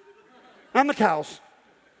cows? And the cows.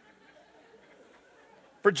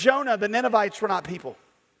 For Jonah, the Ninevites were not people.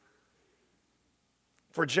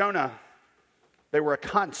 For Jonah, they were a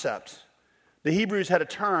concept. The Hebrews had a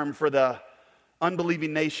term for the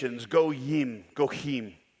unbelieving nations, goyim.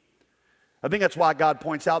 I think that's why God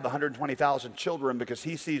points out the 120,000 children, because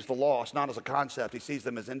he sees the lost not as a concept, he sees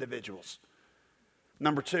them as individuals.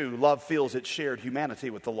 Number two, love feels its shared humanity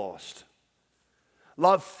with the lost.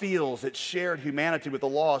 Love feels its shared humanity with the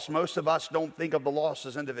lost. Most of us don't think of the lost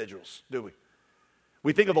as individuals, do we?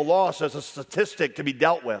 We think of the lost as a statistic to be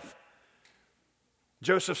dealt with.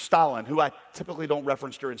 Joseph Stalin, who I typically don't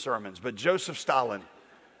reference during sermons, but Joseph Stalin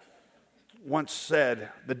once said,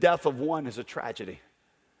 the death of one is a tragedy.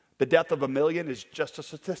 The death of a million is just a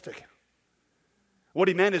statistic. What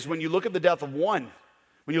he meant is when you look at the death of one,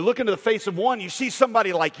 when you look into the face of one, you see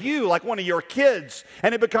somebody like you, like one of your kids,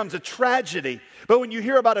 and it becomes a tragedy. But when you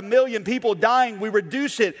hear about a million people dying, we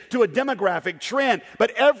reduce it to a demographic trend.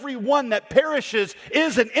 But every one that perishes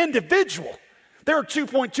is an individual. There are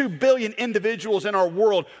 2.2 billion individuals in our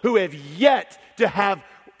world who have yet to have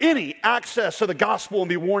any access to the gospel and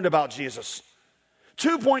be warned about Jesus.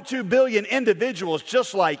 2.2 billion individuals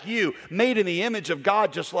just like you, made in the image of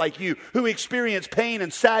God just like you, who experience pain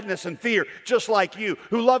and sadness and fear just like you,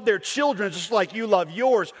 who love their children just like you love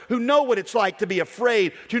yours, who know what it's like to be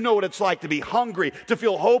afraid, to know what it's like to be hungry, to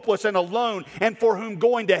feel hopeless and alone, and for whom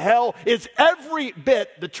going to hell is every bit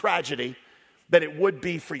the tragedy that it would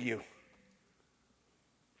be for you.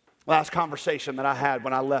 Last conversation that I had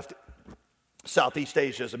when I left Southeast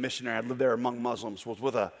Asia as a missionary, I lived there among Muslims, was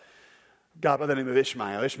with a guy by the name of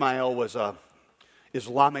Ishmael. Ishmael was an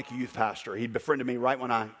Islamic youth pastor. He befriended me right when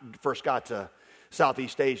I first got to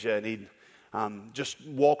Southeast Asia, and he'd just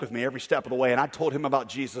walk with me every step of the way. And I told him about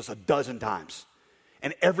Jesus a dozen times.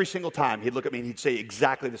 And every single time he'd look at me and he'd say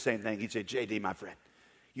exactly the same thing. He'd say, JD, my friend,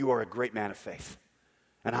 you are a great man of faith,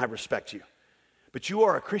 and I respect you. But you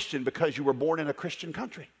are a Christian because you were born in a Christian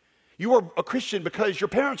country. You are a Christian because your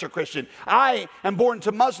parents are Christian. I am born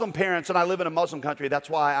to Muslim parents and I live in a Muslim country. That's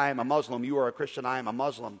why I am a Muslim. You are a Christian. I am a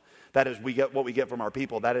Muslim. That is what we get from our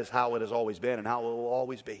people. That is how it has always been and how it will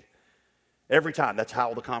always be. Every time, that's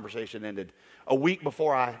how the conversation ended. A week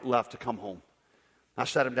before I left to come home, I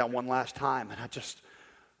sat him down one last time and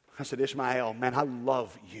I said, Ishmael, man, I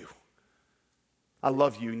love you. I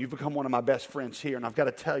love you, and you've become one of my best friends here, and I've got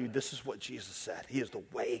to tell you, this is what Jesus said. He is the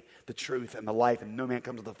way, the truth, and the life, and no man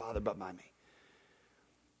comes to the Father but by me.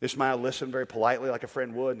 Ishmael listened very politely like a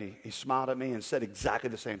friend would, and he smiled at me and said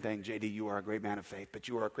exactly the same thing. JD, you are a great man of faith, but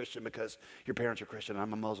you are a Christian because your parents are Christian, and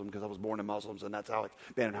I'm a Muslim because I was born to Muslims, and that's how it's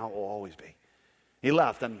been and how it will always be. He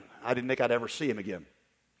left, and I didn't think I'd ever see him again.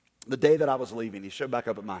 The day that I was leaving, he showed back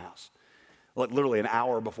up at my house. Like literally an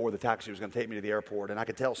hour before the taxi was going to take me to the airport, and I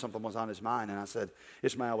could tell something was on his mind, and I said,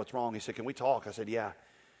 Ishmael, what's wrong? He said, can we talk? I said, yeah.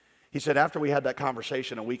 He said, after we had that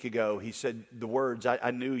conversation a week ago, he said, the words,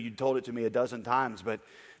 I knew you'd told it to me a dozen times, but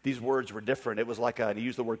these words were different. It was like, he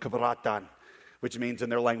used the word kabaratan, which means, in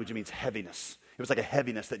their language, it means heaviness. It was like a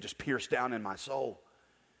heaviness that just pierced down in my soul.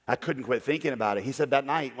 I couldn't quit thinking about it. He said, that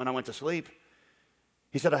night when I went to sleep,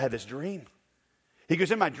 he said, I had this dream. He goes,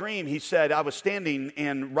 in my dream, he said, I was standing,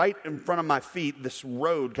 and right in front of my feet, this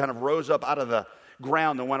road kind of rose up out of the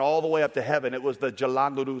ground and went all the way up to heaven. It was the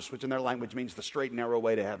Jalan Lurus, which in their language means the straight and narrow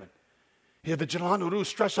way to heaven. He said, the Jalan Lurus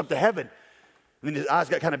stretched up to heaven. And then his eyes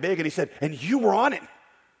got kind of big, and he said, and you were on it.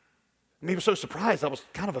 And he was so surprised, I was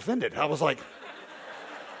kind of offended. I was like,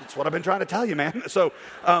 that's what I've been trying to tell you, man. So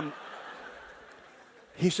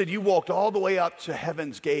he said, you walked all the way up to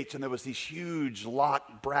heaven's gates, and there was these huge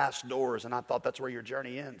locked brass doors, and I thought that's where your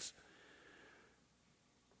journey ends.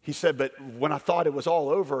 He said, but when I thought it was all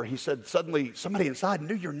over, he said, suddenly somebody inside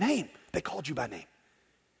knew your name. They called you by name.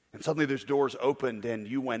 And suddenly those doors opened, and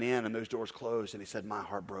you went in, and those doors closed, and he said, my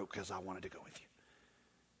heart broke because I wanted to go with you.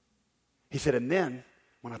 He said, and then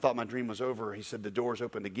when I thought my dream was over, he said, the doors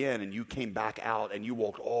opened again, and you came back out, and you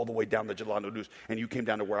walked all the way down the Jalan Lurus, and you came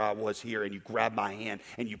down to where I was here, and you grabbed my hand,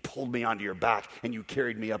 and you pulled me onto your back, and you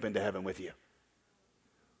carried me up into heaven with you.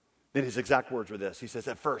 Then his exact words were this. He says,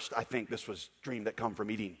 at first, I think this was a dream that come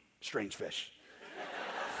from eating strange fish.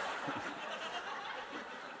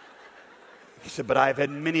 He said, but I have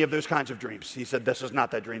had many of those kinds of dreams. He said, this is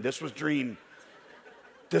not that dream. This was dream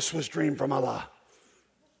this was dream from Allah.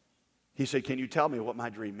 He said, can you tell me what my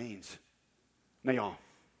dream means? Now, y'all,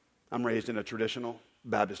 I'm raised in a traditional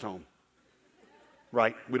Baptist home,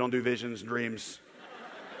 right? We don't do visions, dreams.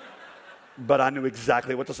 But I knew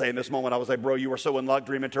exactly what to say in this moment. I was like, bro, you are so in luck.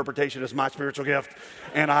 Dream interpretation is my spiritual gift.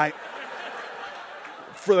 And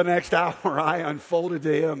for the next hour, I unfolded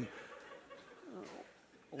to him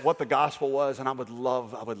what the gospel was. And I would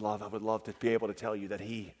love to be able to tell you that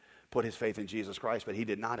he put his faith in Jesus Christ, but he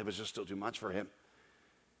did not. It was just still too much for him.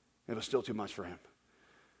 It was still too much for him.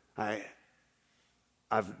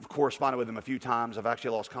 I've corresponded with him a few times. I've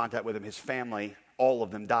actually lost contact with him. His family, all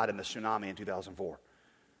of them died in the tsunami in 2004.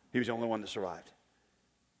 He was the only one that survived.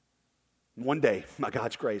 One day, by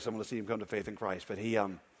God's grace, I'm going to see him come to faith in Christ. But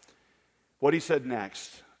what he said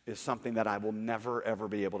next is something that I will never, ever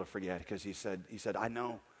be able to forget, because he said, I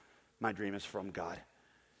know my dream is from God.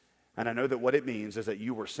 And I know that what it means is that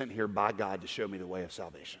you were sent here by God to show me the way of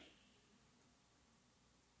salvation.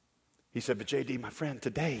 He said, but JD, my friend,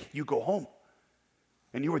 today you go home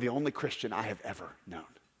and you are the only Christian I have ever known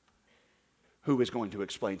who is going to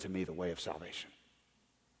explain to me the way of salvation.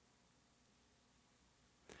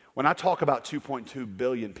 When I talk about 2.2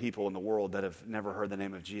 billion people in the world that have never heard the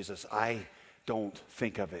name of Jesus, I don't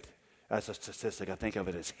think of it as a statistic. I think of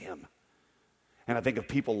it as him. And I think of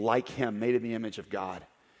people like him, made in the image of God.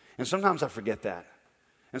 And sometimes I forget that.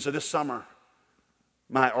 And so this summer,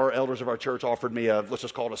 our elders of our church offered me let's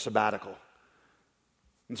just call it a sabbatical.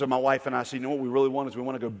 And so my wife and I said, you know what we really want is we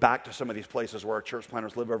want to go back to some of these places where our church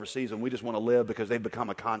planters live overseas, and we just want to live because they've become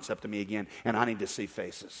a concept to me again, and I need to see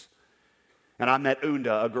faces. And I met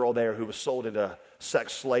Unda, a girl there who was sold into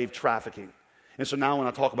sex slave trafficking. And so now when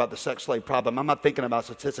I talk about the sex slave problem, I'm not thinking about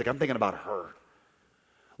statistics, I'm thinking about her.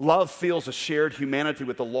 Love feels a shared humanity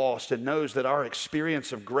with the lost and knows that our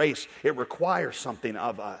experience of grace, it requires something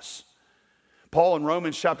of us. Paul in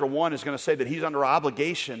Romans chapter 1 is going to say that he's under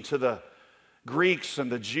obligation to the Greeks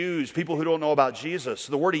and the Jews, people who don't know about Jesus.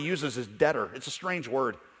 The word he uses is debtor. It's a strange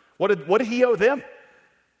word. What did he owe them?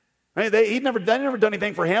 I mean, they never done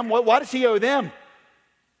anything for him. Why does he owe them?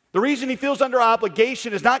 The reason he feels under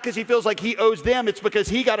obligation is not because he feels like he owes them. It's because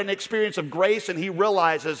he got an experience of grace and he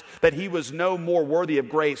realizes that he was no more worthy of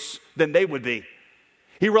grace than they would be.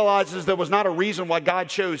 He realizes there was not a reason why God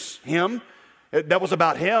chose him. That was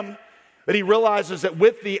about him. But he realizes that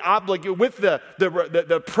with the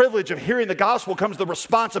privilege of hearing the gospel comes the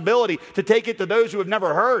responsibility to take it to those who have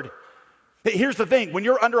never heard. Here's the thing. When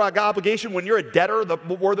you're under obligation, when you're a debtor, the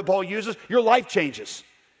word that Paul uses, your life changes.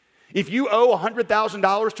 If you owe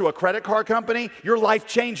 $100,000 to a credit card company, your life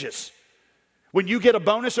changes. When you get a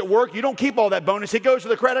bonus at work, you don't keep all that bonus. It goes to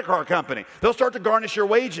the credit card company. They'll start to garnish your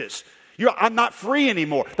wages. I'm not free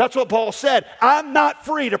anymore. That's what Paul said. I'm not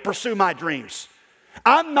free to pursue my dreams.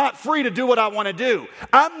 I'm not free to do what I want to do.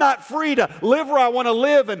 I'm not free to live where I want to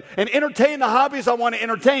live and entertain the hobbies I want to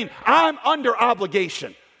entertain. I'm under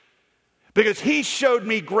obligation because he showed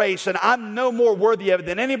me grace and I'm no more worthy of it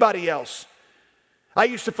than anybody else. I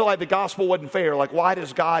used to feel like the gospel wasn't fair. Like,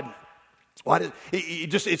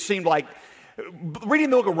 it seemed like reading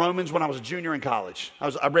the book of Romans when I was a junior in college.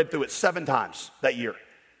 I read through it 7 times that year.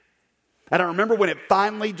 And I remember when it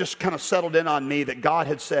finally just kind of settled in on me that God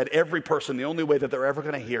had said every person, the only way that they're ever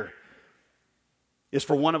going to hear is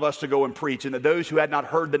for one of us to go and preach. And that those who had not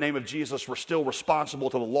heard the name of Jesus were still responsible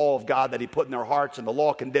to the law of God that he put in their hearts, and the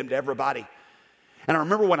law condemned everybody. And I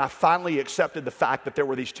remember when I finally accepted the fact that there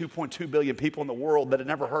were these 2.2 billion people in the world that had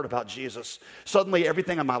never heard about Jesus, suddenly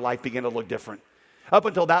everything in my life began to look different. Up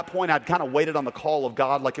until that point, I'd kind of waited on the call of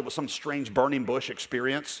God like it was some strange burning bush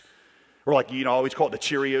experience. Or like, I always call it the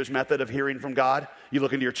Cheerios method of hearing from God. You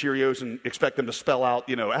look into your Cheerios and expect them to spell out,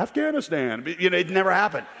 Afghanistan. It never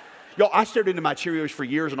happened. I stared into my Cheerios for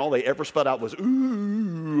years and all they ever spelled out was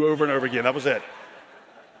ooh over and over again. That was it.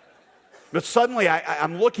 But suddenly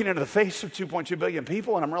I'm looking into the face of 2.2 billion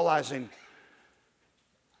people and I'm realizing,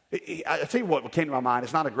 I tell you what came to my mind.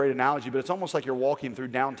 It's not a great analogy, but it's almost like you're walking through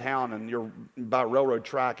downtown and you're by a railroad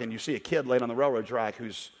track and you see a kid laying on the railroad track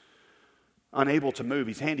who's unable to move.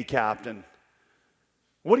 He's handicapped. And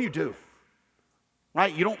what do?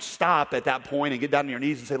 Right? You don't stop at that point and get down on your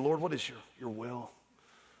knees and say, Lord, what is your will?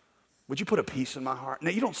 Would you put a peace in my heart? No,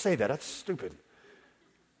 you don't say that. That's stupid.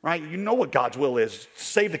 Right? You know what God's will is.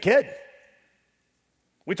 Save the kid.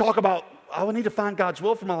 We talk about, I need to find God's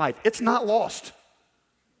will for my life. It's not lost.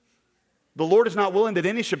 The Lord is not willing that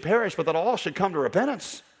any should perish, but that all should come to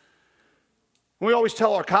repentance. We always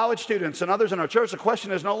tell our college students and others in our church, the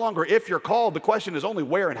question is no longer if you're called, the question is only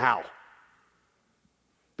where and how.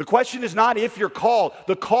 The question is not if you're called.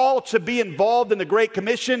 The call to be involved in the Great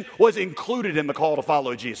Commission was included in the call to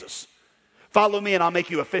follow Jesus. Follow me and I'll make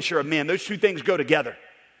you a fisher of men. Those two things go together.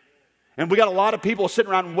 And we got a lot of people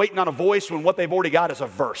sitting around waiting on a voice when what they've already got is a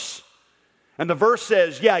verse. And the verse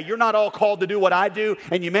says, yeah, you're not all called to do what I do,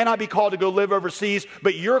 and you may not be called to go live overseas,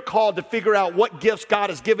 but you're called to figure out what gifts God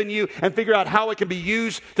has given you and figure out how it can be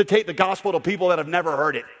used to take the gospel to people that have never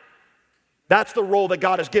heard it. That's the role that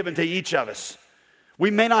God has given to each of us.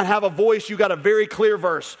 We may not have a voice. You got a very clear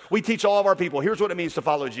verse. We teach all of our people, here's what it means to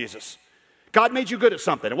follow Jesus. God made you good at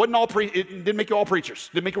something. It didn't make you all preachers.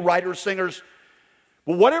 It didn't make you writers, singers.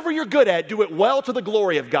 Well, whatever you're good at, do it well to the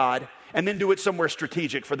glory of God, and then do it somewhere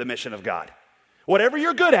strategic for the mission of God. Whatever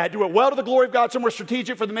you're good at, do it well to the glory of God, somewhere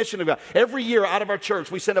strategic for the mission of God. Every year out of our church,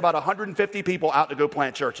 we send about 150 people out to go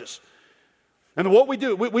plant churches. And what we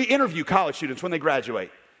do, we interview college students when they graduate.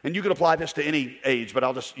 And you can apply this to any age, but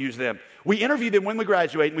I'll just use them. We interview them when we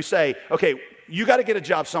graduate, and we say, okay, you got to get a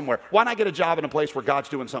job somewhere. Why not get a job in a place where God's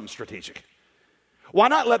doing something strategic? Why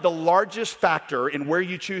not let the largest factor in where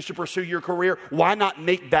you choose to pursue your career, why not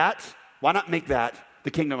make that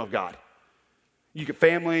the kingdom of God? You get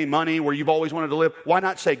family, money, where you've always wanted to live. Why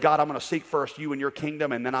not say, God, I'm going to seek first you and your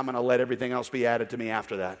kingdom, and then I'm going to let everything else be added to me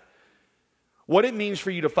after that? What it means for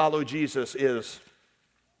you to follow Jesus is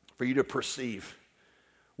for you to perceive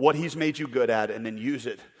what he's made you good at and then use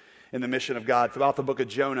it in the mission of God. Throughout the book of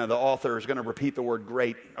Jonah, the author is going to repeat the word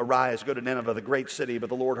great. Arise, go to Nineveh, the great city, but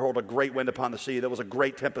the Lord hurled a great wind upon the sea. There was a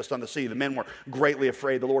great tempest on the sea. The men were greatly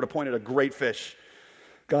afraid. The Lord appointed a great fish.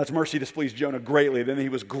 God's mercy displeased Jonah greatly. Then he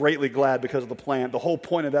was greatly glad because of the plan. The whole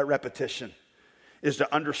point of that repetition is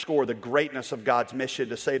to underscore the greatness of God's mission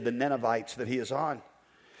to save the Ninevites that he is on.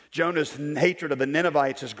 Jonah's hatred of the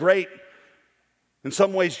Ninevites is great, in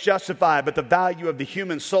some ways justified, but the value of the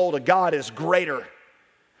human soul to God is greater.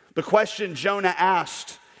 The question Jonah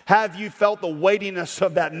asked, have you felt the weightiness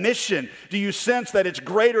of that mission? Do you sense that it's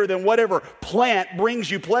greater than whatever plant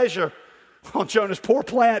brings you pleasure? Oh, Jonah's poor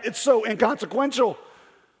plant, it's so inconsequential.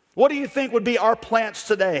 What do you think would be our plants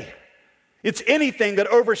today? It's anything that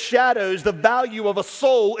overshadows the value of a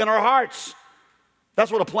soul in our hearts.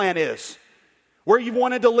 That's what a plant is. Where you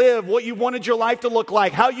wanted to live, what you wanted your life to look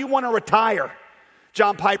like, how you want to retire.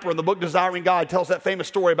 John Piper in the book Desiring God tells that famous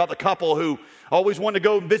story about the couple who always wanted to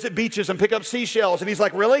go and visit beaches and pick up seashells. And he's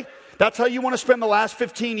like, really? That's how you want to spend the last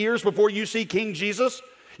 15 years before you see King Jesus?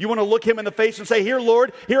 You want to look him in the face and say, here,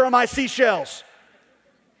 Lord, here are my seashells.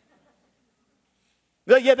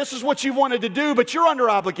 Yeah, this is what you wanted to do, but you're under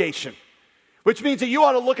obligation. Which means that you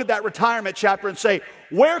ought to look at that retirement chapter and say,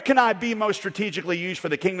 where can I be most strategically used for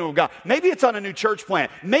the kingdom of God? Maybe it's on a new church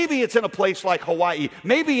plant. Maybe it's in a place like Hawaii.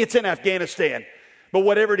 Maybe it's in Afghanistan. But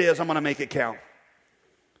whatever it is, I'm going to make it count.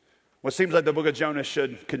 Well, it seems like the book of Jonah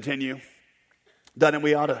should continue. Doesn't it?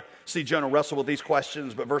 We ought to see Jonah wrestle with these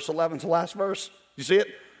questions. But verse 11 is the last verse. You see it?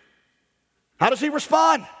 How does he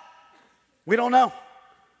respond? We don't know.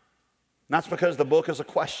 And that's because the book is a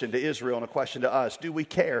question to Israel and a question to us. Do we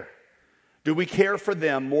care? Do we care for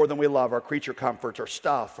them more than we love our creature comforts, our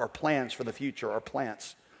stuff, our plans for the future, our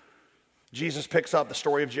plants? Jesus picks up the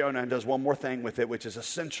story of Jonah and does one more thing with it, which is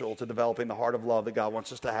essential to developing the heart of love that God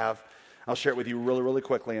wants us to have. I'll share it with you really, really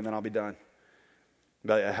quickly, and then I'll be done.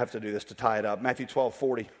 But I have to do this to tie it up. Matthew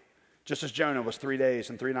 12:40. Just as Jonah was 3 days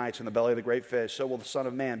and 3 nights in the belly of the great fish, so will the Son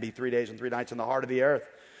of Man be 3 days and 3 nights in the heart of the earth.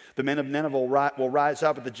 The men of Nineveh will rise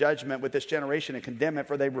up at the judgment with this generation and condemn it,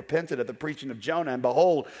 for they repented at the preaching of Jonah, and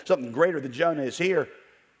behold, something greater than Jonah is here.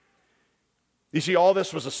 You see, all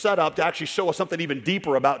this was a setup to actually show us something even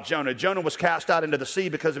deeper about Jonah. Jonah was cast out into the sea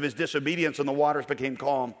because of his disobedience, and the waters became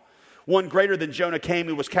calm. One greater than Jonah came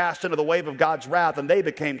who was cast into the wave of God's wrath, and they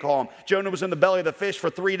became calm. Jonah was in the belly of the fish for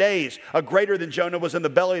 3 days. A greater than Jonah was in the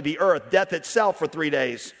belly of the earth, death itself for 3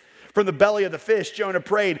 days. From the belly of the fish, Jonah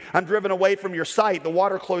prayed, I'm driven away from your sight. The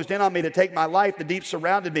water closed in on me to take my life. The deep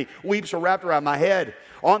surrounded me. Weeps were wrapped around my head.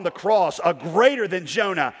 On the cross, a greater than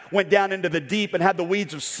Jonah went down into the deep and had the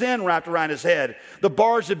weeds of sin wrapped around his head. The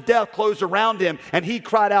bars of death closed around him, and he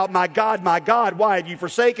cried out, my God, why have you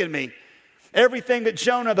forsaken me? Everything that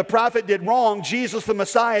Jonah the prophet did wrong, Jesus the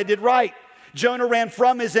Messiah did right. Jonah ran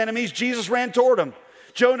from his enemies. Jesus ran toward them.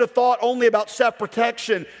 Jonah thought only about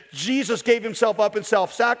self-protection. Jesus gave himself up in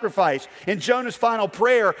self-sacrifice. In Jonah's final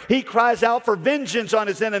prayer, he cries out for vengeance on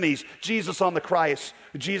his enemies. Jesus on the cross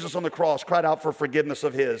cried out for forgiveness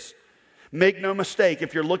of his. Make no mistake,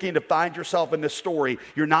 if you're looking to find yourself in this story,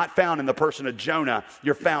 you're not found in the person of Jonah.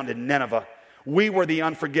 You're found in Nineveh. We were the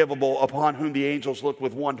unforgivable upon whom the angels looked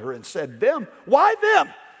with wonder and said, them? Why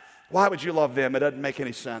them? Why would you love them? It doesn't make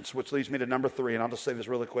any sense, which leads me to number 3, and I'll just say this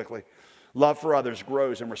really quickly. Love for others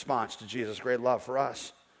grows in response to Jesus' great love for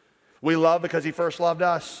us. We love because he first loved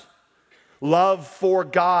us. Love for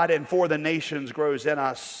God and for the nations grows in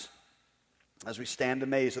us. as we stand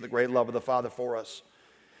amazed at the great love of the Father for us.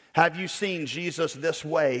 Have you seen Jesus this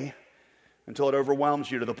way until it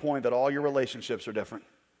overwhelms you to the point that all your relationships are different?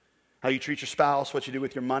 How you treat your spouse, what you do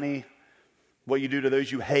with your money, what you do to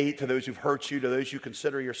those you hate, to those who've hurt you, to those you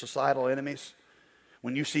consider your societal enemies.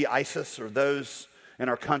 When you see ISIS or those in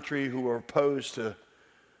our country who are opposed to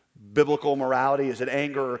biblical morality, is it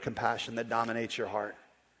anger or compassion that dominates your heart?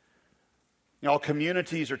 You know,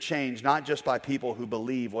 communities are changed not just by people who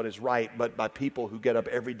believe what is right, but by people who get up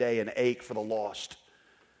every day and ache for the lost.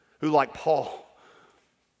 Who, like Paul,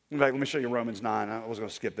 in fact, let me show you Romans 9. I was going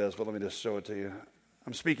to skip this, but let me just show it to you.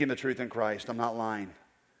 I'm speaking the truth in Christ. I'm not lying.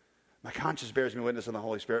 My conscience bears me witness in the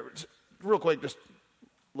Holy Spirit. Just real quick, just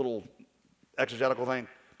a little exegetical thing.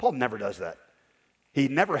 Paul never does that. He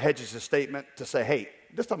never hedges his statement to say, hey,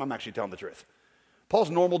 this time I'm actually telling the truth.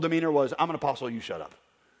 Paul's normal demeanor was, I'm an apostle, you shut up.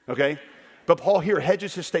 Okay? But Paul here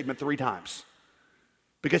hedges his statement 3 times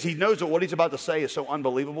because he knows that what he's about to say is so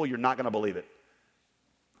unbelievable, you're not going to believe it.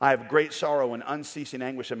 I have great sorrow and unceasing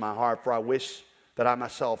anguish in my heart, for I wish that I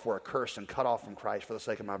myself were accursed and cut off from Christ for the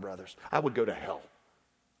sake of my brothers. I would go to hell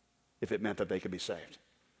if it meant that they could be saved.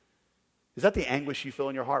 Is that the anguish you feel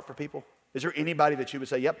in your heart for people? Is there anybody that you would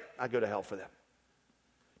say, yep, I'd go to hell for them?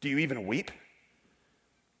 Do you even weep?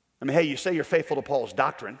 I mean, hey, you say you're faithful to Paul's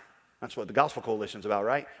doctrine. That's what the Gospel Coalition's about,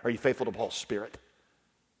 right? Are you faithful to Paul's spirit?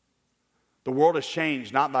 The world is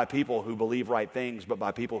changed not by people who believe right things, but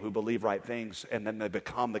by people who believe right things, and then they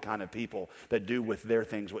become the kind of people that do with their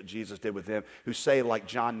things what Jesus did with them, who say, like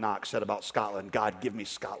John Knox said about Scotland, God, give me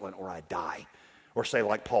Scotland or I die. Or say,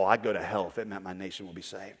 like Paul, I'd go to hell if it meant my nation will be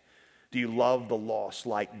saved. Do you love the lost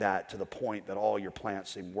like that to the point that all your plans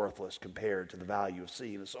seem worthless compared to the value of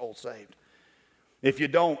seeing a soul saved? If you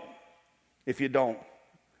don't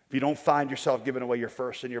find yourself giving away your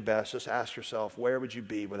first and your best, just ask yourself, where would you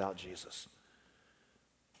be without Jesus?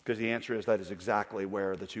 Because the answer is that is exactly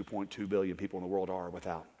where the 2.2 billion people in the world are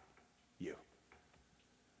without you.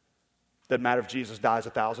 Doesn't matter if Jesus dies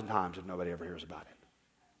 1,000 times if nobody ever hears about it.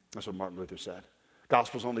 That's what Martin Luther said.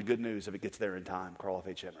 Gospel's only good news if it gets there in time, Carl F.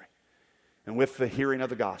 H. Henry. And with the hearing of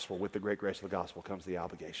the gospel, with the great grace of the gospel, comes the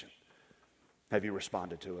obligation. Have you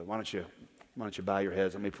responded to it? Why don't you bow your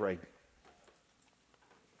heads? Let me pray.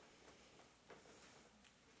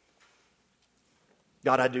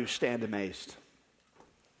 God, I do stand amazed.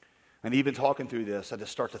 And even talking through this, I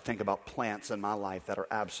just start to think about plants in my life that are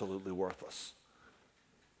absolutely worthless.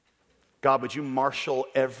 God, would you marshal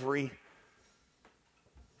everything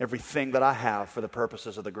that I have for the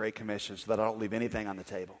purposes of the Great Commission so that I don't leave anything on the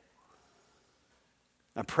table.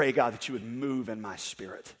 I pray, God, that you would move in my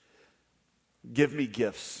spirit. Give me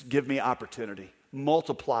gifts. Give me opportunity.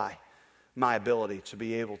 Multiply my ability to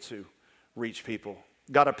be able to reach people.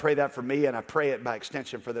 God, I pray that for me, and I pray it by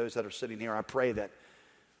extension for those that are sitting here. I pray that,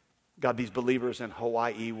 God, these believers in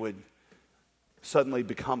Hawaii would suddenly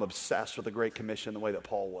become obsessed with the Great Commission the way that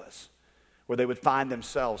Paul was, where they would find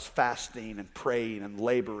themselves fasting and praying and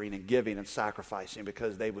laboring and giving and sacrificing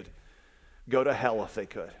because they would go to hell if they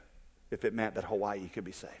could, if it meant that Hawaii could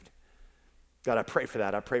be saved. God, I pray for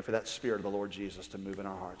that. I pray for that Spirit of the Lord Jesus to move in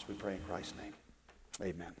our hearts. We pray in Christ's name.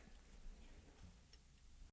 Amen.